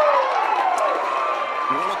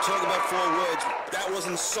 You want to talk about 4 words? That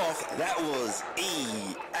wasn't soft. That was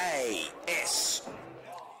EAS.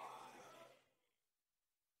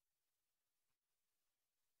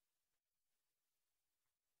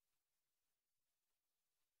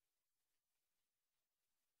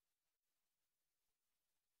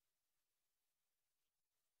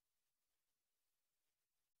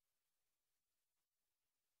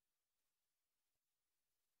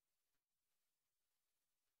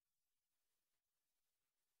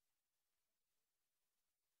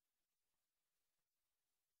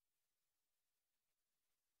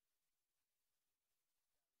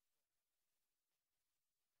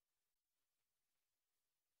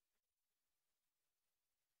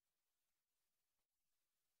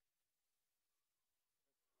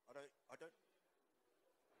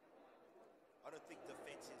 I don't think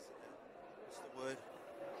defence is, what's the word?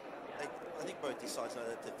 I think both these sides know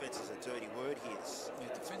that defence is a dirty word here. Yeah,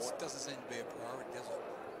 defence doesn't seem to be a priority, does it?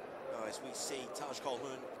 No, as we see Taj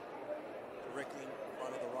Colquhoun directly in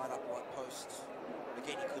front of the right upright post.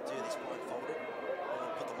 Again, he could do this blindfolded.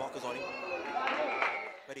 Put the blockers on him.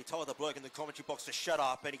 But he told the bloke in the commentary box to shut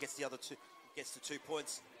up, and he gets the other 2, gets the 2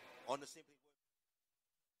 points on the simply.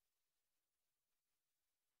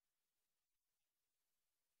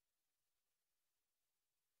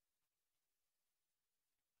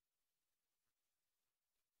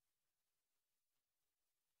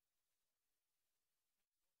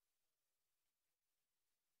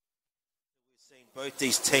 Seen both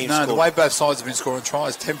these teams. No, the way both sides have been scoring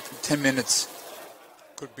tries, 10 minutes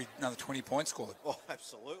could be another 20 points scored. Oh,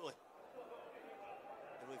 absolutely.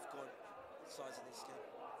 And we've got sides in this game,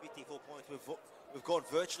 54 points. We've got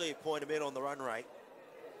virtually a point a minute on the run rate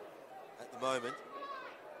at the moment.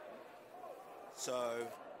 So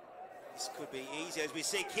this could be easy as we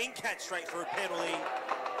see King catch straight for a penalty.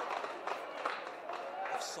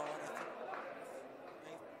 Offside, I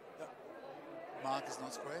think. No. Mark is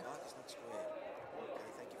not square. Mark is not square.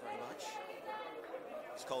 Okay, thank you very much.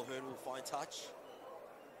 Colquhoun will find touch.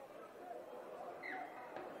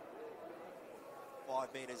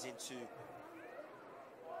 5 metres into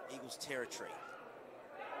Eagles territory.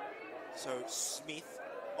 So Smith,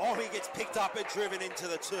 oh, he gets picked up and driven into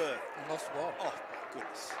the turf. He lost the ball. Oh, my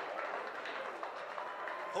goodness.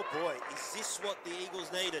 Oh boy, is this what the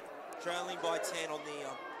Eagles needed? Trailing by 10 on the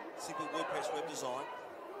Simply WordPress web design.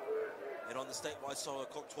 And on the statewide side of the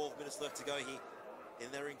clock, 12 minutes left to go here.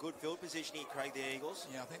 And they're in good field position here, Craig, the Eagles.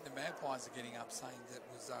 Yeah, I think the Magpies are getting up saying that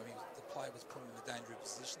was the player was put in a dangerous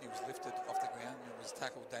position. He was lifted off the ground and was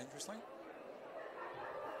tackled dangerously.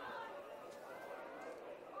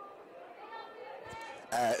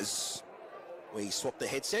 As we swap the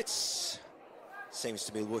headsets, seems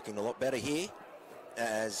to be working a lot better here.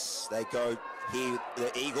 As they go here,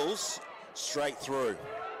 the Eagles straight through.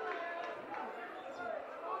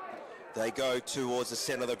 They go towards the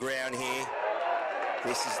centre of the ground here.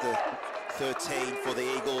 This is the 13 for the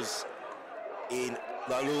Eagles in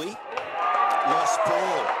Lalui. Lost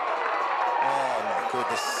ball. Oh my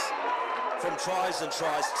goodness. From tries and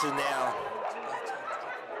tries to now.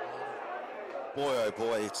 Boy, oh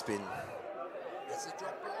boy, it's been...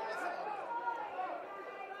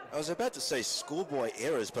 I was about to say schoolboy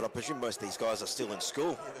errors, but I presume most of these guys are still in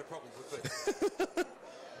school. Yeah, they probably would be.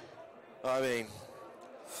 I mean,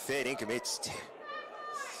 fair income, it's...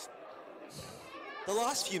 The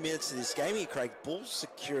last few minutes of this game here, Craig, ball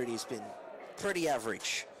security has been pretty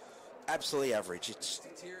average. Absolutely average. It's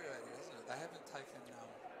deteriorating, isn't it? They haven't taken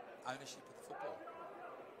ownership of the football.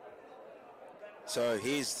 So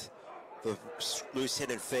here's the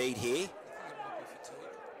loose-headed feed here.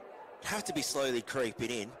 Have to be slowly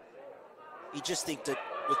creeping in. You just think that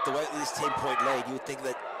with the way this 10-point lead, you would think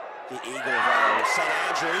that the Eagles of St.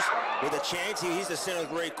 Andrews with a chance here. Here's the centre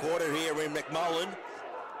three quarter here in McMullen.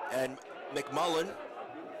 And McMullen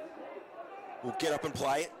will get up and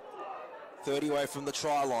play it. 30 away from the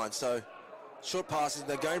try line. So short passes.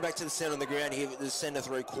 They're going back to the centre of the ground here with the centre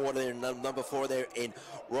three quarter there. Number 4 there in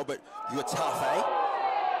Robert Uatafe.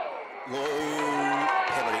 Low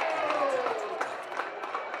penalty.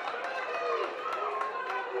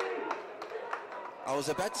 I was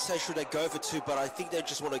about to say should they go for 2, but I think they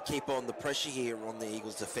just want to keep on the pressure here on the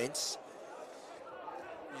Eagles' defence.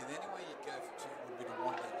 Yeah, the only way you'd go for 2 would be to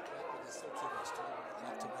wind down the clock, but there's still too much time. You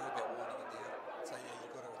have to worry about winding it down. So yeah,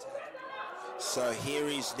 you've got to attack. So here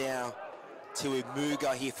is now Tui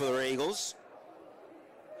Muga here for the Eagles.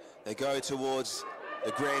 They go towards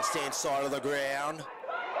the grandstand side of the ground.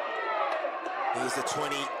 Here's the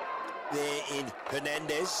 20 there in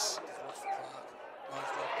Hernandez.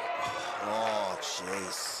 Oh,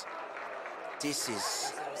 jeez. This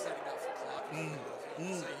is... He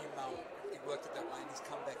worked it that way and he's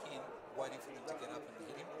come back in, waiting for them to get up and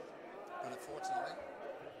hit him. And unfortunately,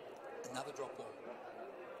 another drop ball.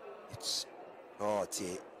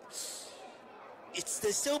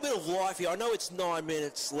 There's still a bit of life here. I know it's 9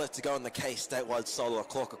 minutes left to go on the K-statewide side of the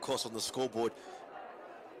clock. Of course, on the scoreboard,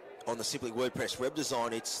 on the Simply WordPress web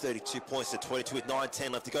design, it's 32 points to 22 with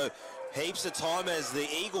 9:10 left to go. Heaps of time as the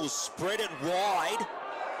Eagles spread it wide.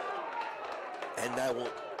 And they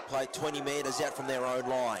will play 20 metres out from their own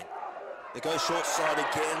line. They go short side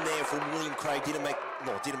again there from William Craig. Didn't make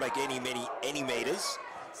any metres.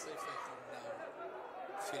 Let's see if they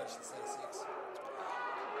can finish the 36.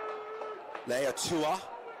 They Tua,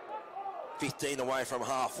 15 away from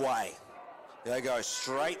halfway. They go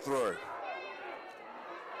straight through.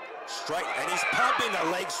 Straight, and he's pumping the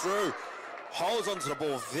legs through. Holds onto the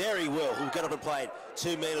ball very well. He'll get up and play it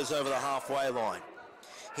 2 metres over the halfway line.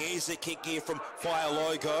 Here's the kick here from Fire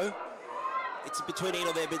Logo. It's between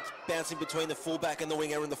they're bouncing between the fullback and the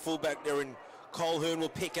winger, and the fullback there in Colhoun will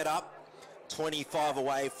pick it up. 25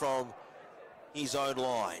 away from his own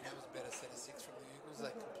line. That was a better set of 6 from the Eagles.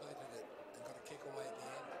 They completed it and got a kick away at the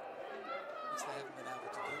end, which they haven't been able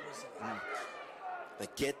to do recently. They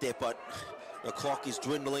get there, but the clock is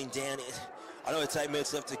dwindling down. I know it's 8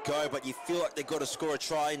 minutes left to go, but you feel like they've got to score a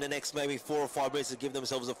try in the next maybe 4 or 5 minutes to give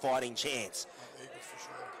themselves a fighting chance. The Eagles for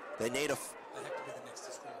sure. They need They have to be the next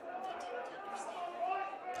to score.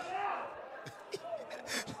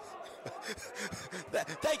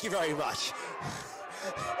 Thank you very much.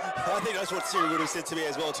 I think that's what Siri would have said to me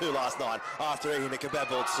as well too last night after eating the kebab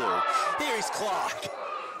bowl too. Here is Clark.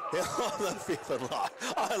 On the 5th and line.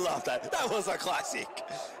 I love that. That was a classic.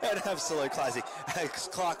 An absolute classic.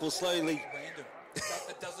 Clark will slowly... Random.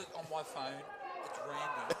 It does it on my phone. It's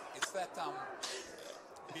random. It's that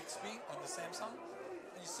Bixby on the Samsung.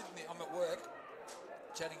 And you're sitting there, I'm at work,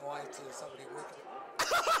 chatting away to somebody at work.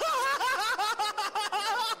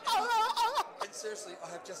 And seriously, I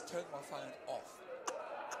have just turned my phone off.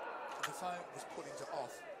 The phone was put into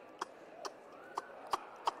off.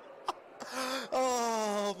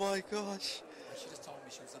 Oh my gosh. She just told me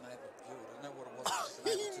she was unable to do it. I don't know what it was she was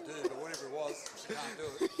unable to do, but whatever it was, she can't do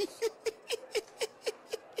it.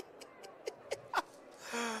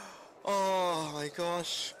 Oh my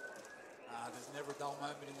gosh. There's never a dull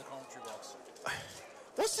moment in the commentary box.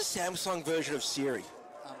 What's the Samsung version of Siri?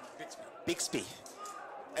 Bixby. Bixby.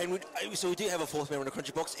 And so we do have a 4th member in the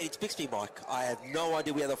country box. It's Bixby, Mike. I have no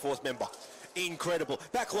idea we have a 4th member. Incredible.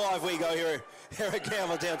 Back live we go here at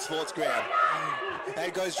Campbelltown Sports Ground. And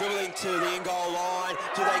it goes dribbling to the in-goal line.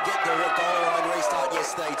 Do they get the goal line restart?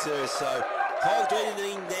 Yes, they do. So, Cole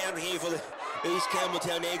dribbling down here for the East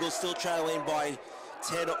Campbelltown Eagles, still trailing by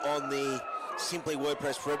 10 on the Simply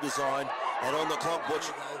WordPress web design. And on the clock,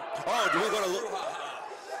 watch. Oh, do we got to look?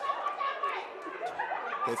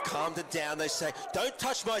 They've calmed it down. They say, don't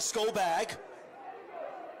touch my school bag.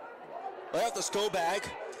 Lay out the school bag.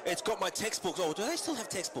 It's got my textbooks. Oh, do they still have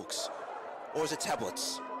textbooks? Or is it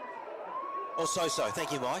tablets? Or so-so.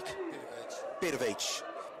 Thank you, Mike. Bit of each.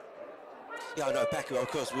 Yeah, I know. Of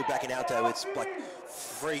course, we're back in our day. It's like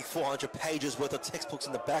 300-400 pages worth of textbooks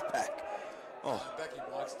in the backpack. Oh. Back in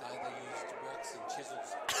Mike's day, they used rocks and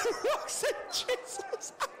chisels. Rocks and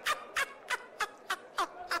chisels.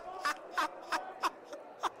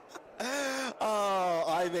 Oh,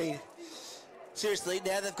 I mean, seriously,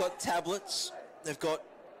 now they've got tablets. They've got,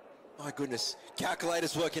 my goodness,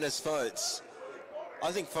 calculators working as phones.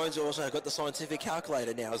 I think phones have also got the scientific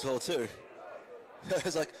calculator now as well too.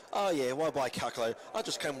 It's like, oh yeah, why buy a calculator? I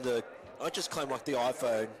just claim like the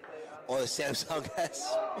iPhone or the Samsung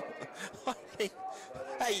has. I think,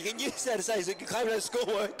 hey, you can use that to say so you can claim it as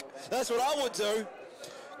schoolwork. That's what I would do.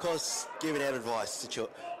 Of course, giving out advice to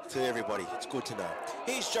everybody. It's good to know.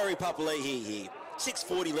 Here's Joey Papali'i here.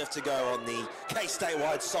 6:40 left to go on the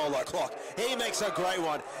K-statewide solo clock. He makes a great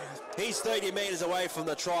one. He's 30 metres away from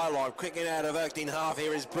the try line. Kicking out of acting half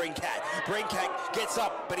here is Brincat. Brincat gets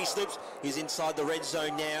up, but he slips. He's inside the red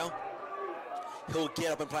zone now. He'll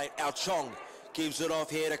get up and play it. Ao Chong gives it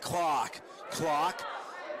off here to Clark. Clark,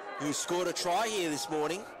 who scored a try here this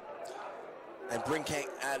morning. And Brincat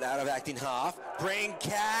out of acting half.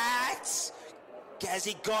 Brincat! Has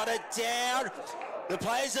he got it down? The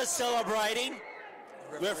players are celebrating.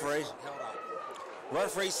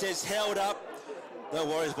 Referee says held up. No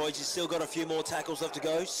worries, boys. You've still got a few more tackles left to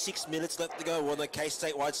go. 6 minutes left to go on the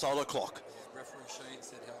K-statewide solo clock. Referee Sheen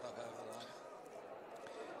said held up over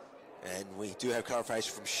And we do have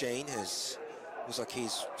clarification from Sheen, as looks like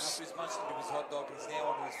he's... After he's munched into his hot dog, he's now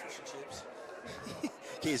on his fish and chips.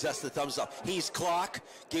 Gives us the thumbs up. Here's Clark,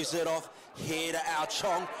 gives it off here to Ao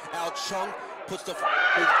Chong. Ao Chong puts the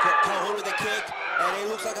Calhoun with the kick, and it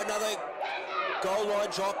looks like another goal line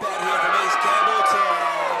drop out here from East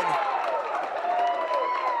Campbelltown.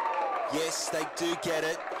 Yes, they do get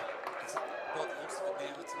it. Well, it looks like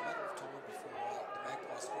now it's a matter of time before the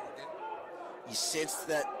Magpies score again. You sense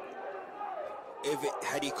that,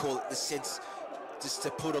 how do you call it, the sense just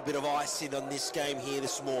to put a bit of ice in on this game here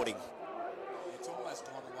this morning. It's almost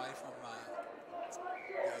gone away from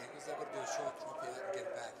because they've got to do a short drop out and get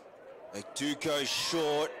it back. They do go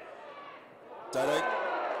short. They don't.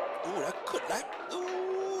 Ooh, that could.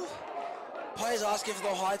 Ooh. Players asking for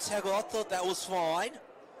the high tackle. I thought that was fine.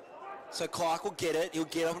 So Clark will get it. He'll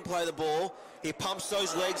get up and play the ball. He pumps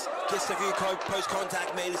those legs, gets a few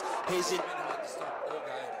post-contact meters. He's in.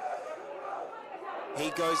 He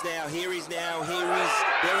goes now. Here he's now. Here he's.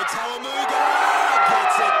 There in Tawamuga.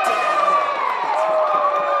 Gets it down.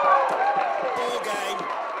 Ball game.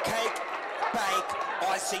 Cake, bake,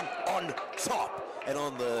 icing on top. And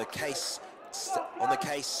on the case,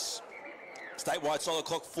 statewide solid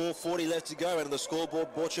clock, 4:40 left to go. And on the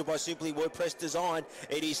scoreboard, brought to you by Simply WordPress Design,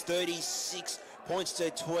 it is 36 points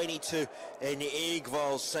to 22. And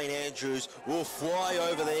Eagles St Andrews will fly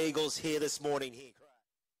over the Eagles here this morning. Here.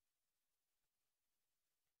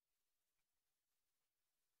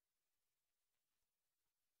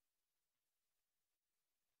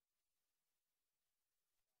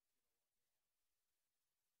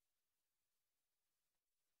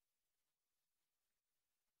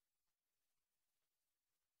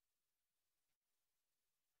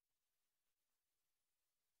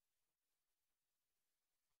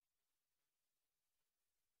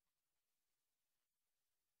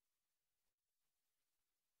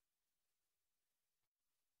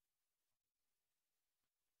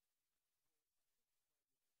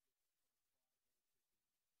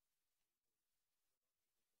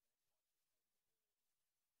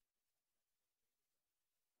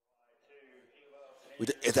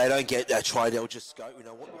 If they don't get that try, they'll just go. You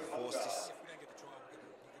know what? We'll force this. If we don't get the try, we'll get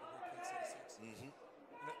a repeat set of six. And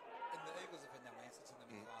the Eagles have had no answer to them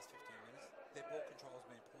in the last 15 minutes. Their ball control has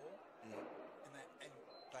been poor, and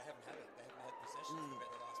they haven't had it. They haven't had possession for about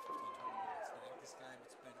the last 15, 20 minutes. Now, this game,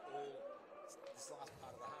 it's been all, this last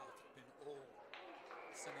part of the half, it's been all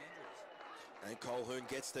St Andrews. And Calhoun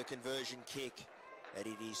gets the conversion kick. And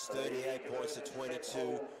it is 38 points to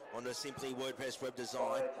 22 on the Simply WordPress web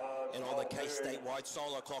design. And on the Case statewide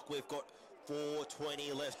solar clock, we've got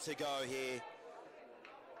 4:20 left to go here.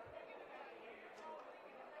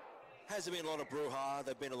 Hasn't been a lot of brouhaha.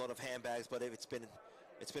 There've been a lot of handbags, but it's been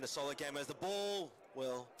a solid game as the ball,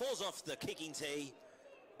 well, falls off the kicking tee.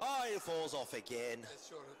 Oh, it falls off again. That's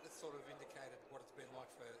sort of indicated what it's been like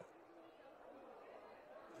for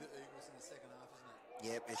the Eagles in the second half, isn't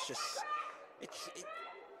it? Yep, it's just.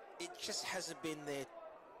 It just hasn't been their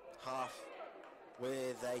half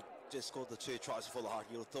where they just scored the 2 tries full of heart.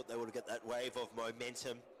 You would have thought they would have got that wave of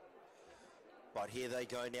momentum. But here they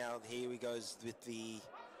go now. Here he goes with the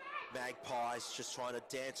Magpies just trying to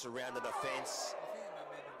dance around the defence. I think the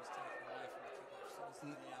momentum was taken away from the kickoff. As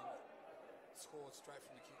soon as they scored straight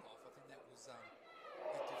from the kickoff, I think that was that deflated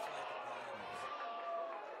the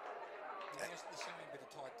Eagles. They're showing a bit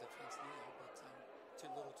of tight defence now, but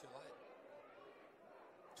too little, too late.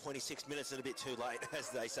 26 minutes and a bit too late, as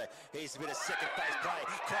they say. Here's a bit of second phase play.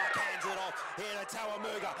 Clark hands it off. Here to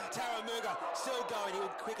Tawamuga. Tawamuga still going. He'll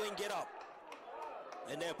quickly get up.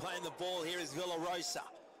 And they're playing the ball. Here is Villarosa.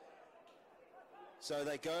 So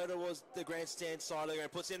they go towards the grandstand side of the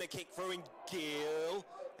ground. Puts in a kick for Gill.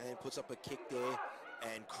 And puts up a kick there.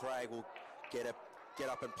 And Craig will get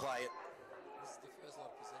up and play it. This is the first lot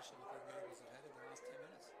of possession I think the Eagles have had in the last 10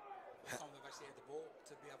 minutes. First time they've actually had the ball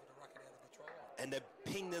to be able to ruck it out of the try line. And they're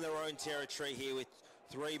pinged in their own territory here with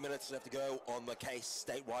 3 minutes left to go on the Case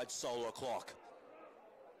statewide solar clock.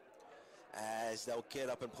 As they'll get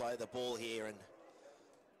up and play the ball here, and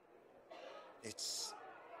it's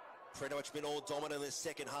pretty much been all dominant in the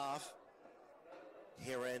second half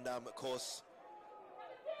here. And of course,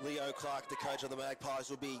 Leo Clark, the coach of the Magpies,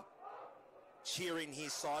 will be cheering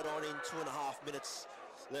his side on in 2.5 minutes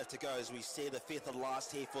left to go as we see the 5th and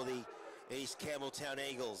last here for the East Campbelltown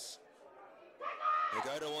Eagles. They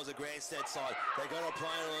go towards the grandstand side. They go to play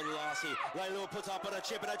on the last here. Layla puts up on a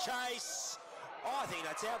chip and a chase. Oh, I think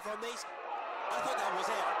that's out from these. I thought that was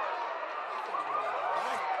out.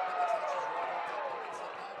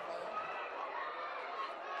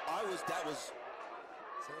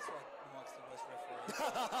 So that's why Mike's the best referee. He's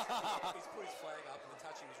put his flag up and the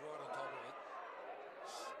touchy was right on top of it.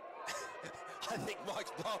 I think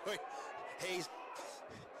Mike's blowing. He's...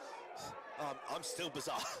 I'm still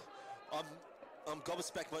bizarre. I'm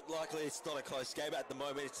gobsmacked, but likely it's not a close game at the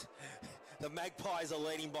moment. The Magpies are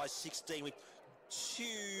leading by 16 with 2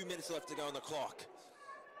 minutes left to go on the clock.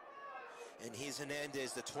 And here's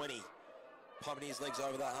Hernandez, the 20, pumping his legs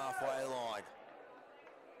over the halfway line.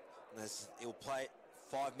 And as he'll play it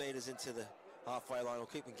 5 metres into the halfway line, he'll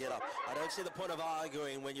keep and get up. I don't see the point of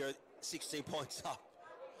arguing when you're 16 points up.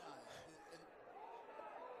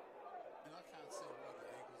 And I can't see why the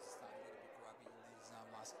Eagles are starting to get a bit grubby in these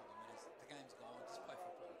last couple of minutes. The game's gone. Just play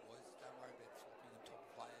football, boys. Don't worry about flopping on top of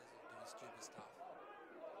players or doing stupid stuff.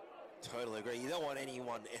 Totally agree. You don't want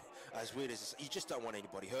anyone as weird as you just don't want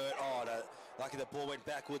anybody hurt. Oh, lucky the ball went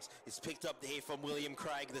backwards. It's picked up here from William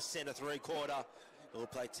Craig, the centre three-quarter. He'll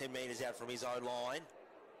play 10 metres out from his own line.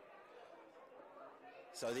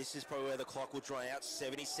 So this is probably where the clock will dry out.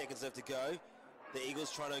 70 seconds left to go. The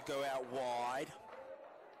Eagles trying to go out wide.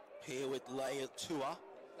 Here with Leia Tua.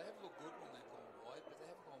 They have looked good when they've gone wide, but they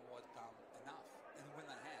haven't gone wide enough. And when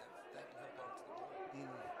they haven't held on to the ball.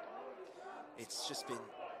 It's just been...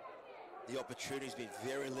 The opportunity's been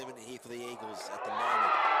very limited here for the Eagles at the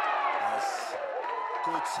moment. As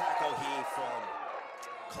good tackle here from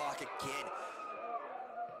Clark again.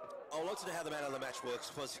 I would like to know how the man of the match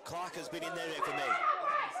works, because Clark has been in there for me.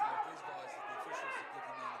 These guys, the officials that give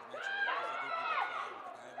the man of the match award because they do give a player with the game award.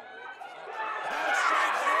 Oh,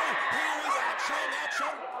 straight through! Here is Achong.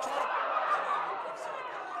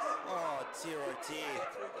 Oh, dear, oh, dear.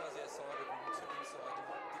 Three guys outside of him, two inside him,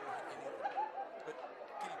 didn't hit any of them. But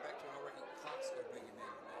getting back to it, I reckon Clark's got to be your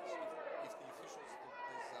man of the match. If the officials,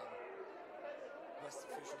 there's West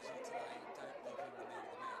officials here today, don't give him the man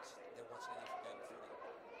of the match, they're watching out for game footy.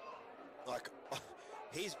 Like,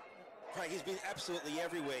 he's been absolutely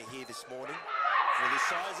everywhere here this morning for the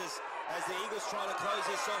sizes as the Eagles trying to close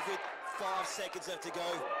this off with 5 seconds left to go.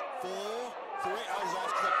 4, 3, is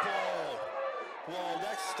off to the ball. Well,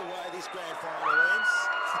 that's the way this grand final ends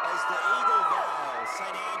as the Eagle Vale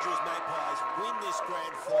St Andrews Magpies win this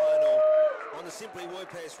grand final on the Simply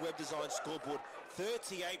WordPress web design scoreboard.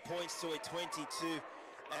 38 points to a 22.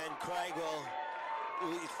 And Craig, well,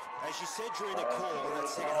 as you said during the call in that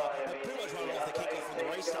second half, they pretty much run off the kickoff from the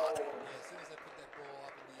restart. Yeah, as soon as they put that ball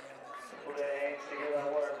up in the air and they Put their hands together,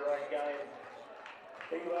 what a great game.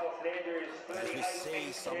 As we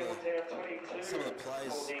see some of the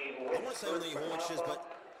players, I won't say only haunches, but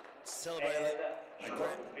celebrating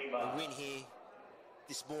a win here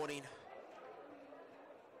this morning.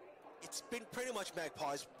 It's been pretty much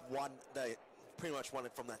Magpies won. They pretty much won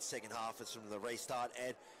it from that second half. It's from the restart,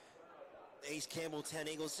 and these Campbelltown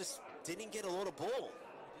Eagles just didn't get a lot of ball.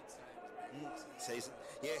 Season,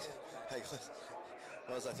 yeah. Hey,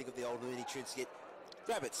 I think of the old Looney Tunes get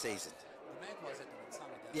rabbit season. The Magpies had to win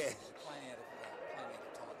something. Yeah. Playing out of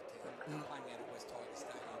Tigertown, playing out of West Tiger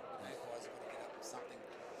Stadium. The Magpies have got to get up with something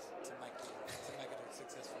to make it a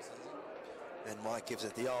successful season. And Mike gives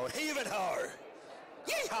it the old heave and ho!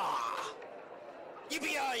 Yeehaw!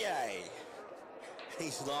 Yippee-yi-yay!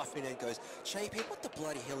 He's laughing and goes, JP, what the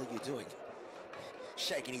bloody hell are you doing?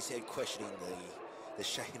 Shaking his head, questioning the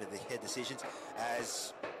shaking of the head decisions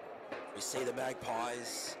as we see the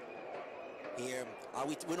Magpies here.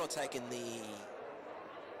 We're not taking the...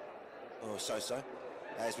 Oh, so.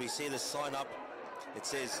 As we see the sign up, it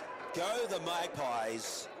says, go the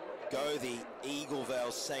Magpies, go the Eagle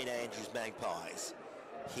Vale St Andrews Magpies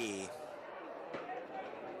here.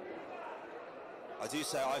 I do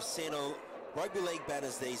say I've seen a rugby league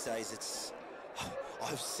banners these days.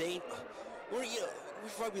 I've seen, what are you,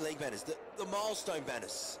 with rugby league banners, the milestone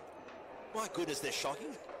banners. My goodness, they're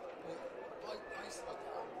shocking. Well, I used to like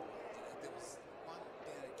there was one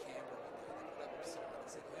down at Canberra they put up a sign that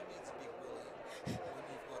said, who needs a big willy when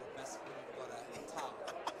you've got a massive, when you've got a tongue?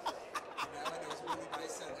 You know, and it was Willie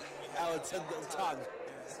Mason and you had Our tongue.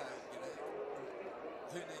 Yeah, so, you know,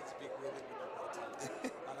 who needs a big willy when you've got a tongue?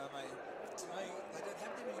 And I mean, to me, they don't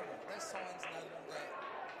have them anymore. Those signs no longer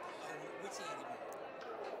witty anymore.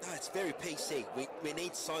 No, it's very PC. We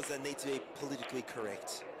need signs that need to be politically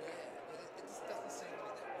correct. Yeah, it just doesn't seem to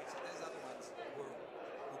be that witty. Those other ones were good.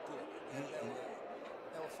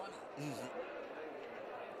 They were funny.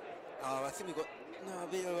 I think we've got a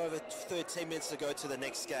bit over 13 minutes to go to the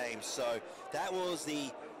next game. So that was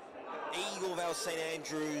the Eagle Vale St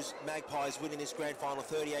Andrews Magpies winning this grand final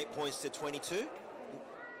 38 points to 22.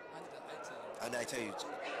 And 18.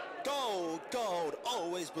 Gold,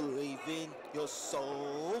 always believe in your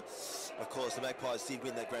soul. Of course, the Magpies did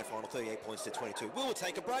win that grand final 38 points to 22. We will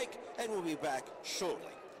take a break and we'll be back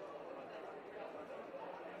shortly.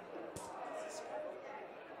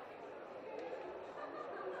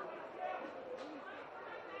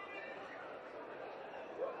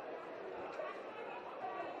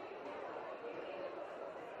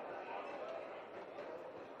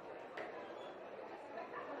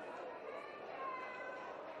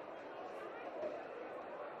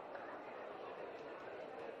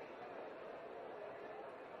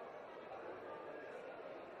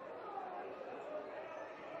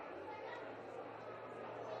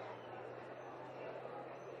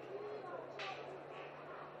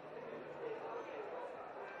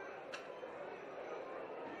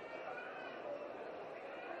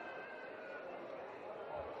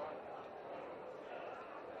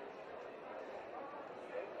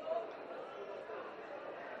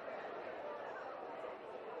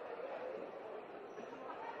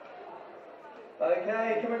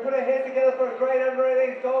 Okay, can we put our heads together for a great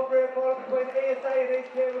under-18s golf grand final between ESA and East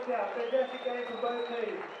Campbelltown? Fantastic game from both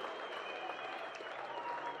teams.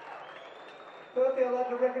 Firstly, I'd like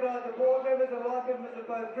to recognise the board members and life members of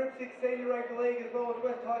both Group 6 Senior Rugby League as well as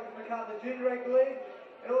West Tigers Macarthur Junior Rugby League,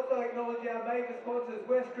 and also acknowledge our major sponsors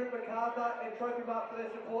West Group Macarthur and Trophy Mark for their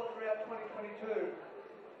support throughout 2022.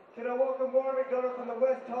 Can I welcome Warren McDonald from the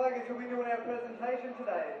West Tigers who will be doing our presentation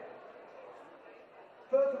today.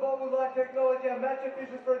 First of all, we'd like to acknowledge our match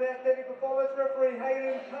officials for an outstanding performance, referee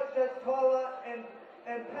Hayden, touch judge Tyler and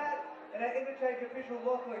Pat, and our interchange official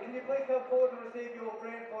Lachlan. Can you please come forward and receive your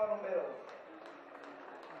grand final medals?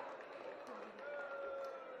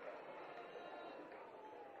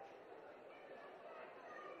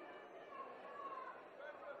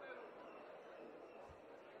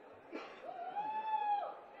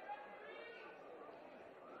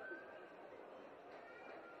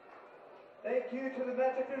 Thank you to the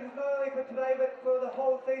match officials, not only for today but for the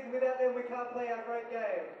whole season. Without them we can't play our great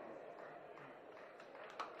game.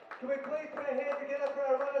 Can we please put our hands together for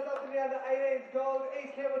our runners-up in the under-18s gold,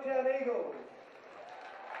 East Campbelltown Eagles.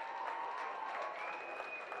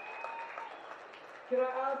 Can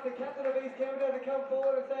I ask the captain of East Campbelltown to come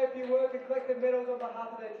forward and say a few words and collect the medals on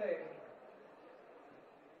behalf of their team.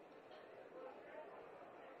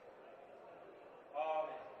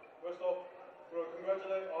 First off, we want to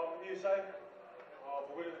congratulate ESA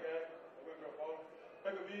for winning the game, the winning grand final.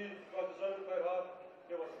 Pick a view, you guys deserve it, played hard,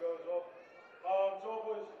 gave us a go as well. So our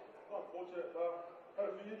boys, quite fortunate, had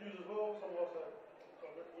a few injuries as well. Some of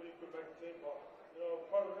us really couldn't make the team, but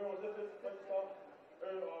proud of everyone's effort, great stuff.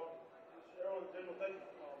 Everyone in general, thank you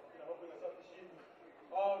for helping us out this year.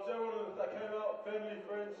 So everyone that came out, family,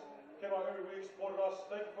 friends, came out every week, supported us.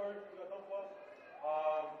 Thank you for everything that done for us.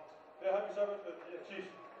 Happy Sabbath,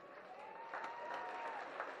 Chiefs.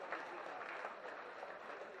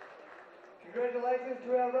 Congratulations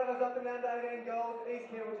to our runners-up in under-18 gold,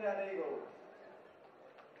 East Campbelltown Eagles.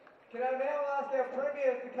 Can I now ask our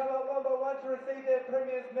premiers to come up one by one to receive their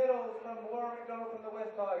premiers medals from Warren McDonald from the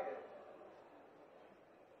West Tigers.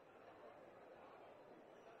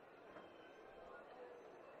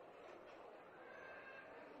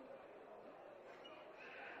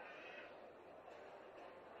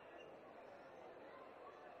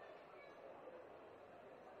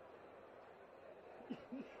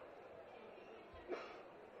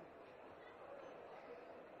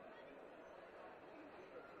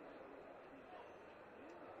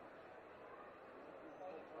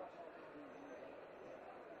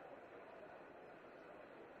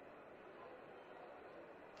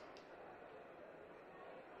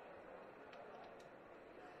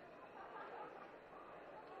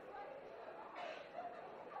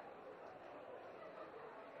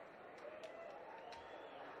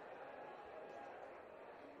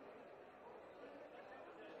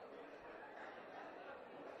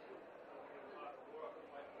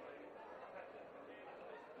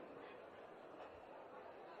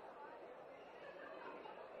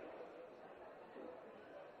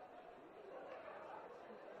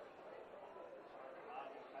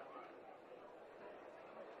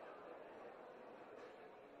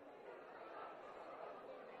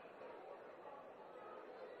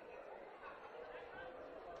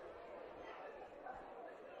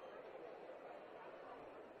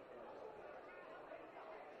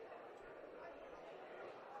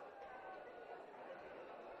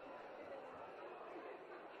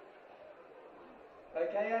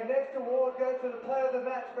 Okay, our next award goes to the player of the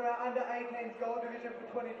match for our under-18s gold division for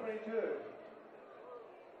 2022.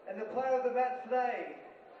 And the player of the match today,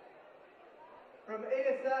 from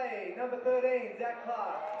ESA, number 13, Zach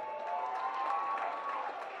Clark.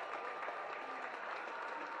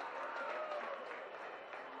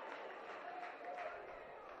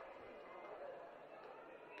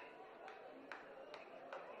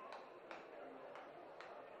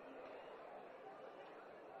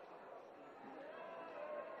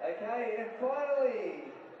 Okay, and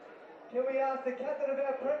finally, can we ask the captain of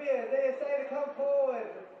our premiers, ESA, to come forward,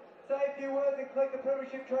 say a few words and collect the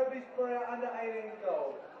premiership trophies for our under-18s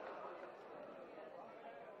gold.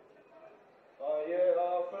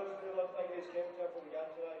 Firstly, I'd like to thank East Campbelltown for the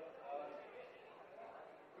game today.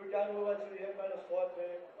 Good game all the way to the end, made us fight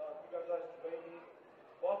there. Congratulations for being here.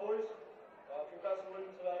 My boys, congrats on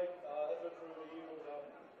winning today. Effort through the year was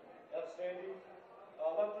outstanding.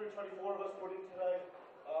 1 through 24 of us put in today.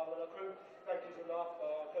 And I couldn't thank you enough.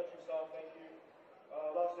 Coaching staff, thank you.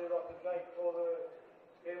 Lastly, I'd like to thank all the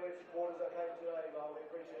family and supporters that came today. We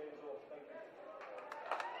appreciate it all. Thank you.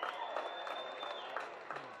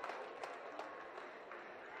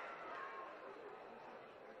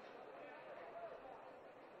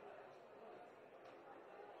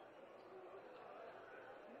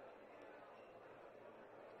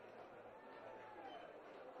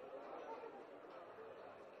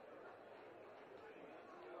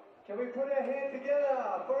 Can we put our hands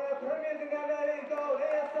together for our premiers in under 18 gold,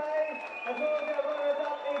 ESA, as well as our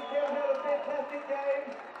runners-up, East Campbelltown, had a fantastic game.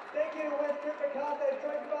 Thank you to West Trip Macarthur and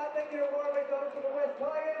Trophy. Thank you to Warren McDonald for the West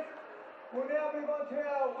Tigers. We'll now move on to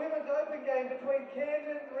our Women's Open game between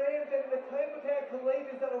Camden Rams and the Campbelltown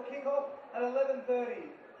Collegians that will kick off at 11:30.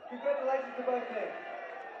 Congratulations to both teams.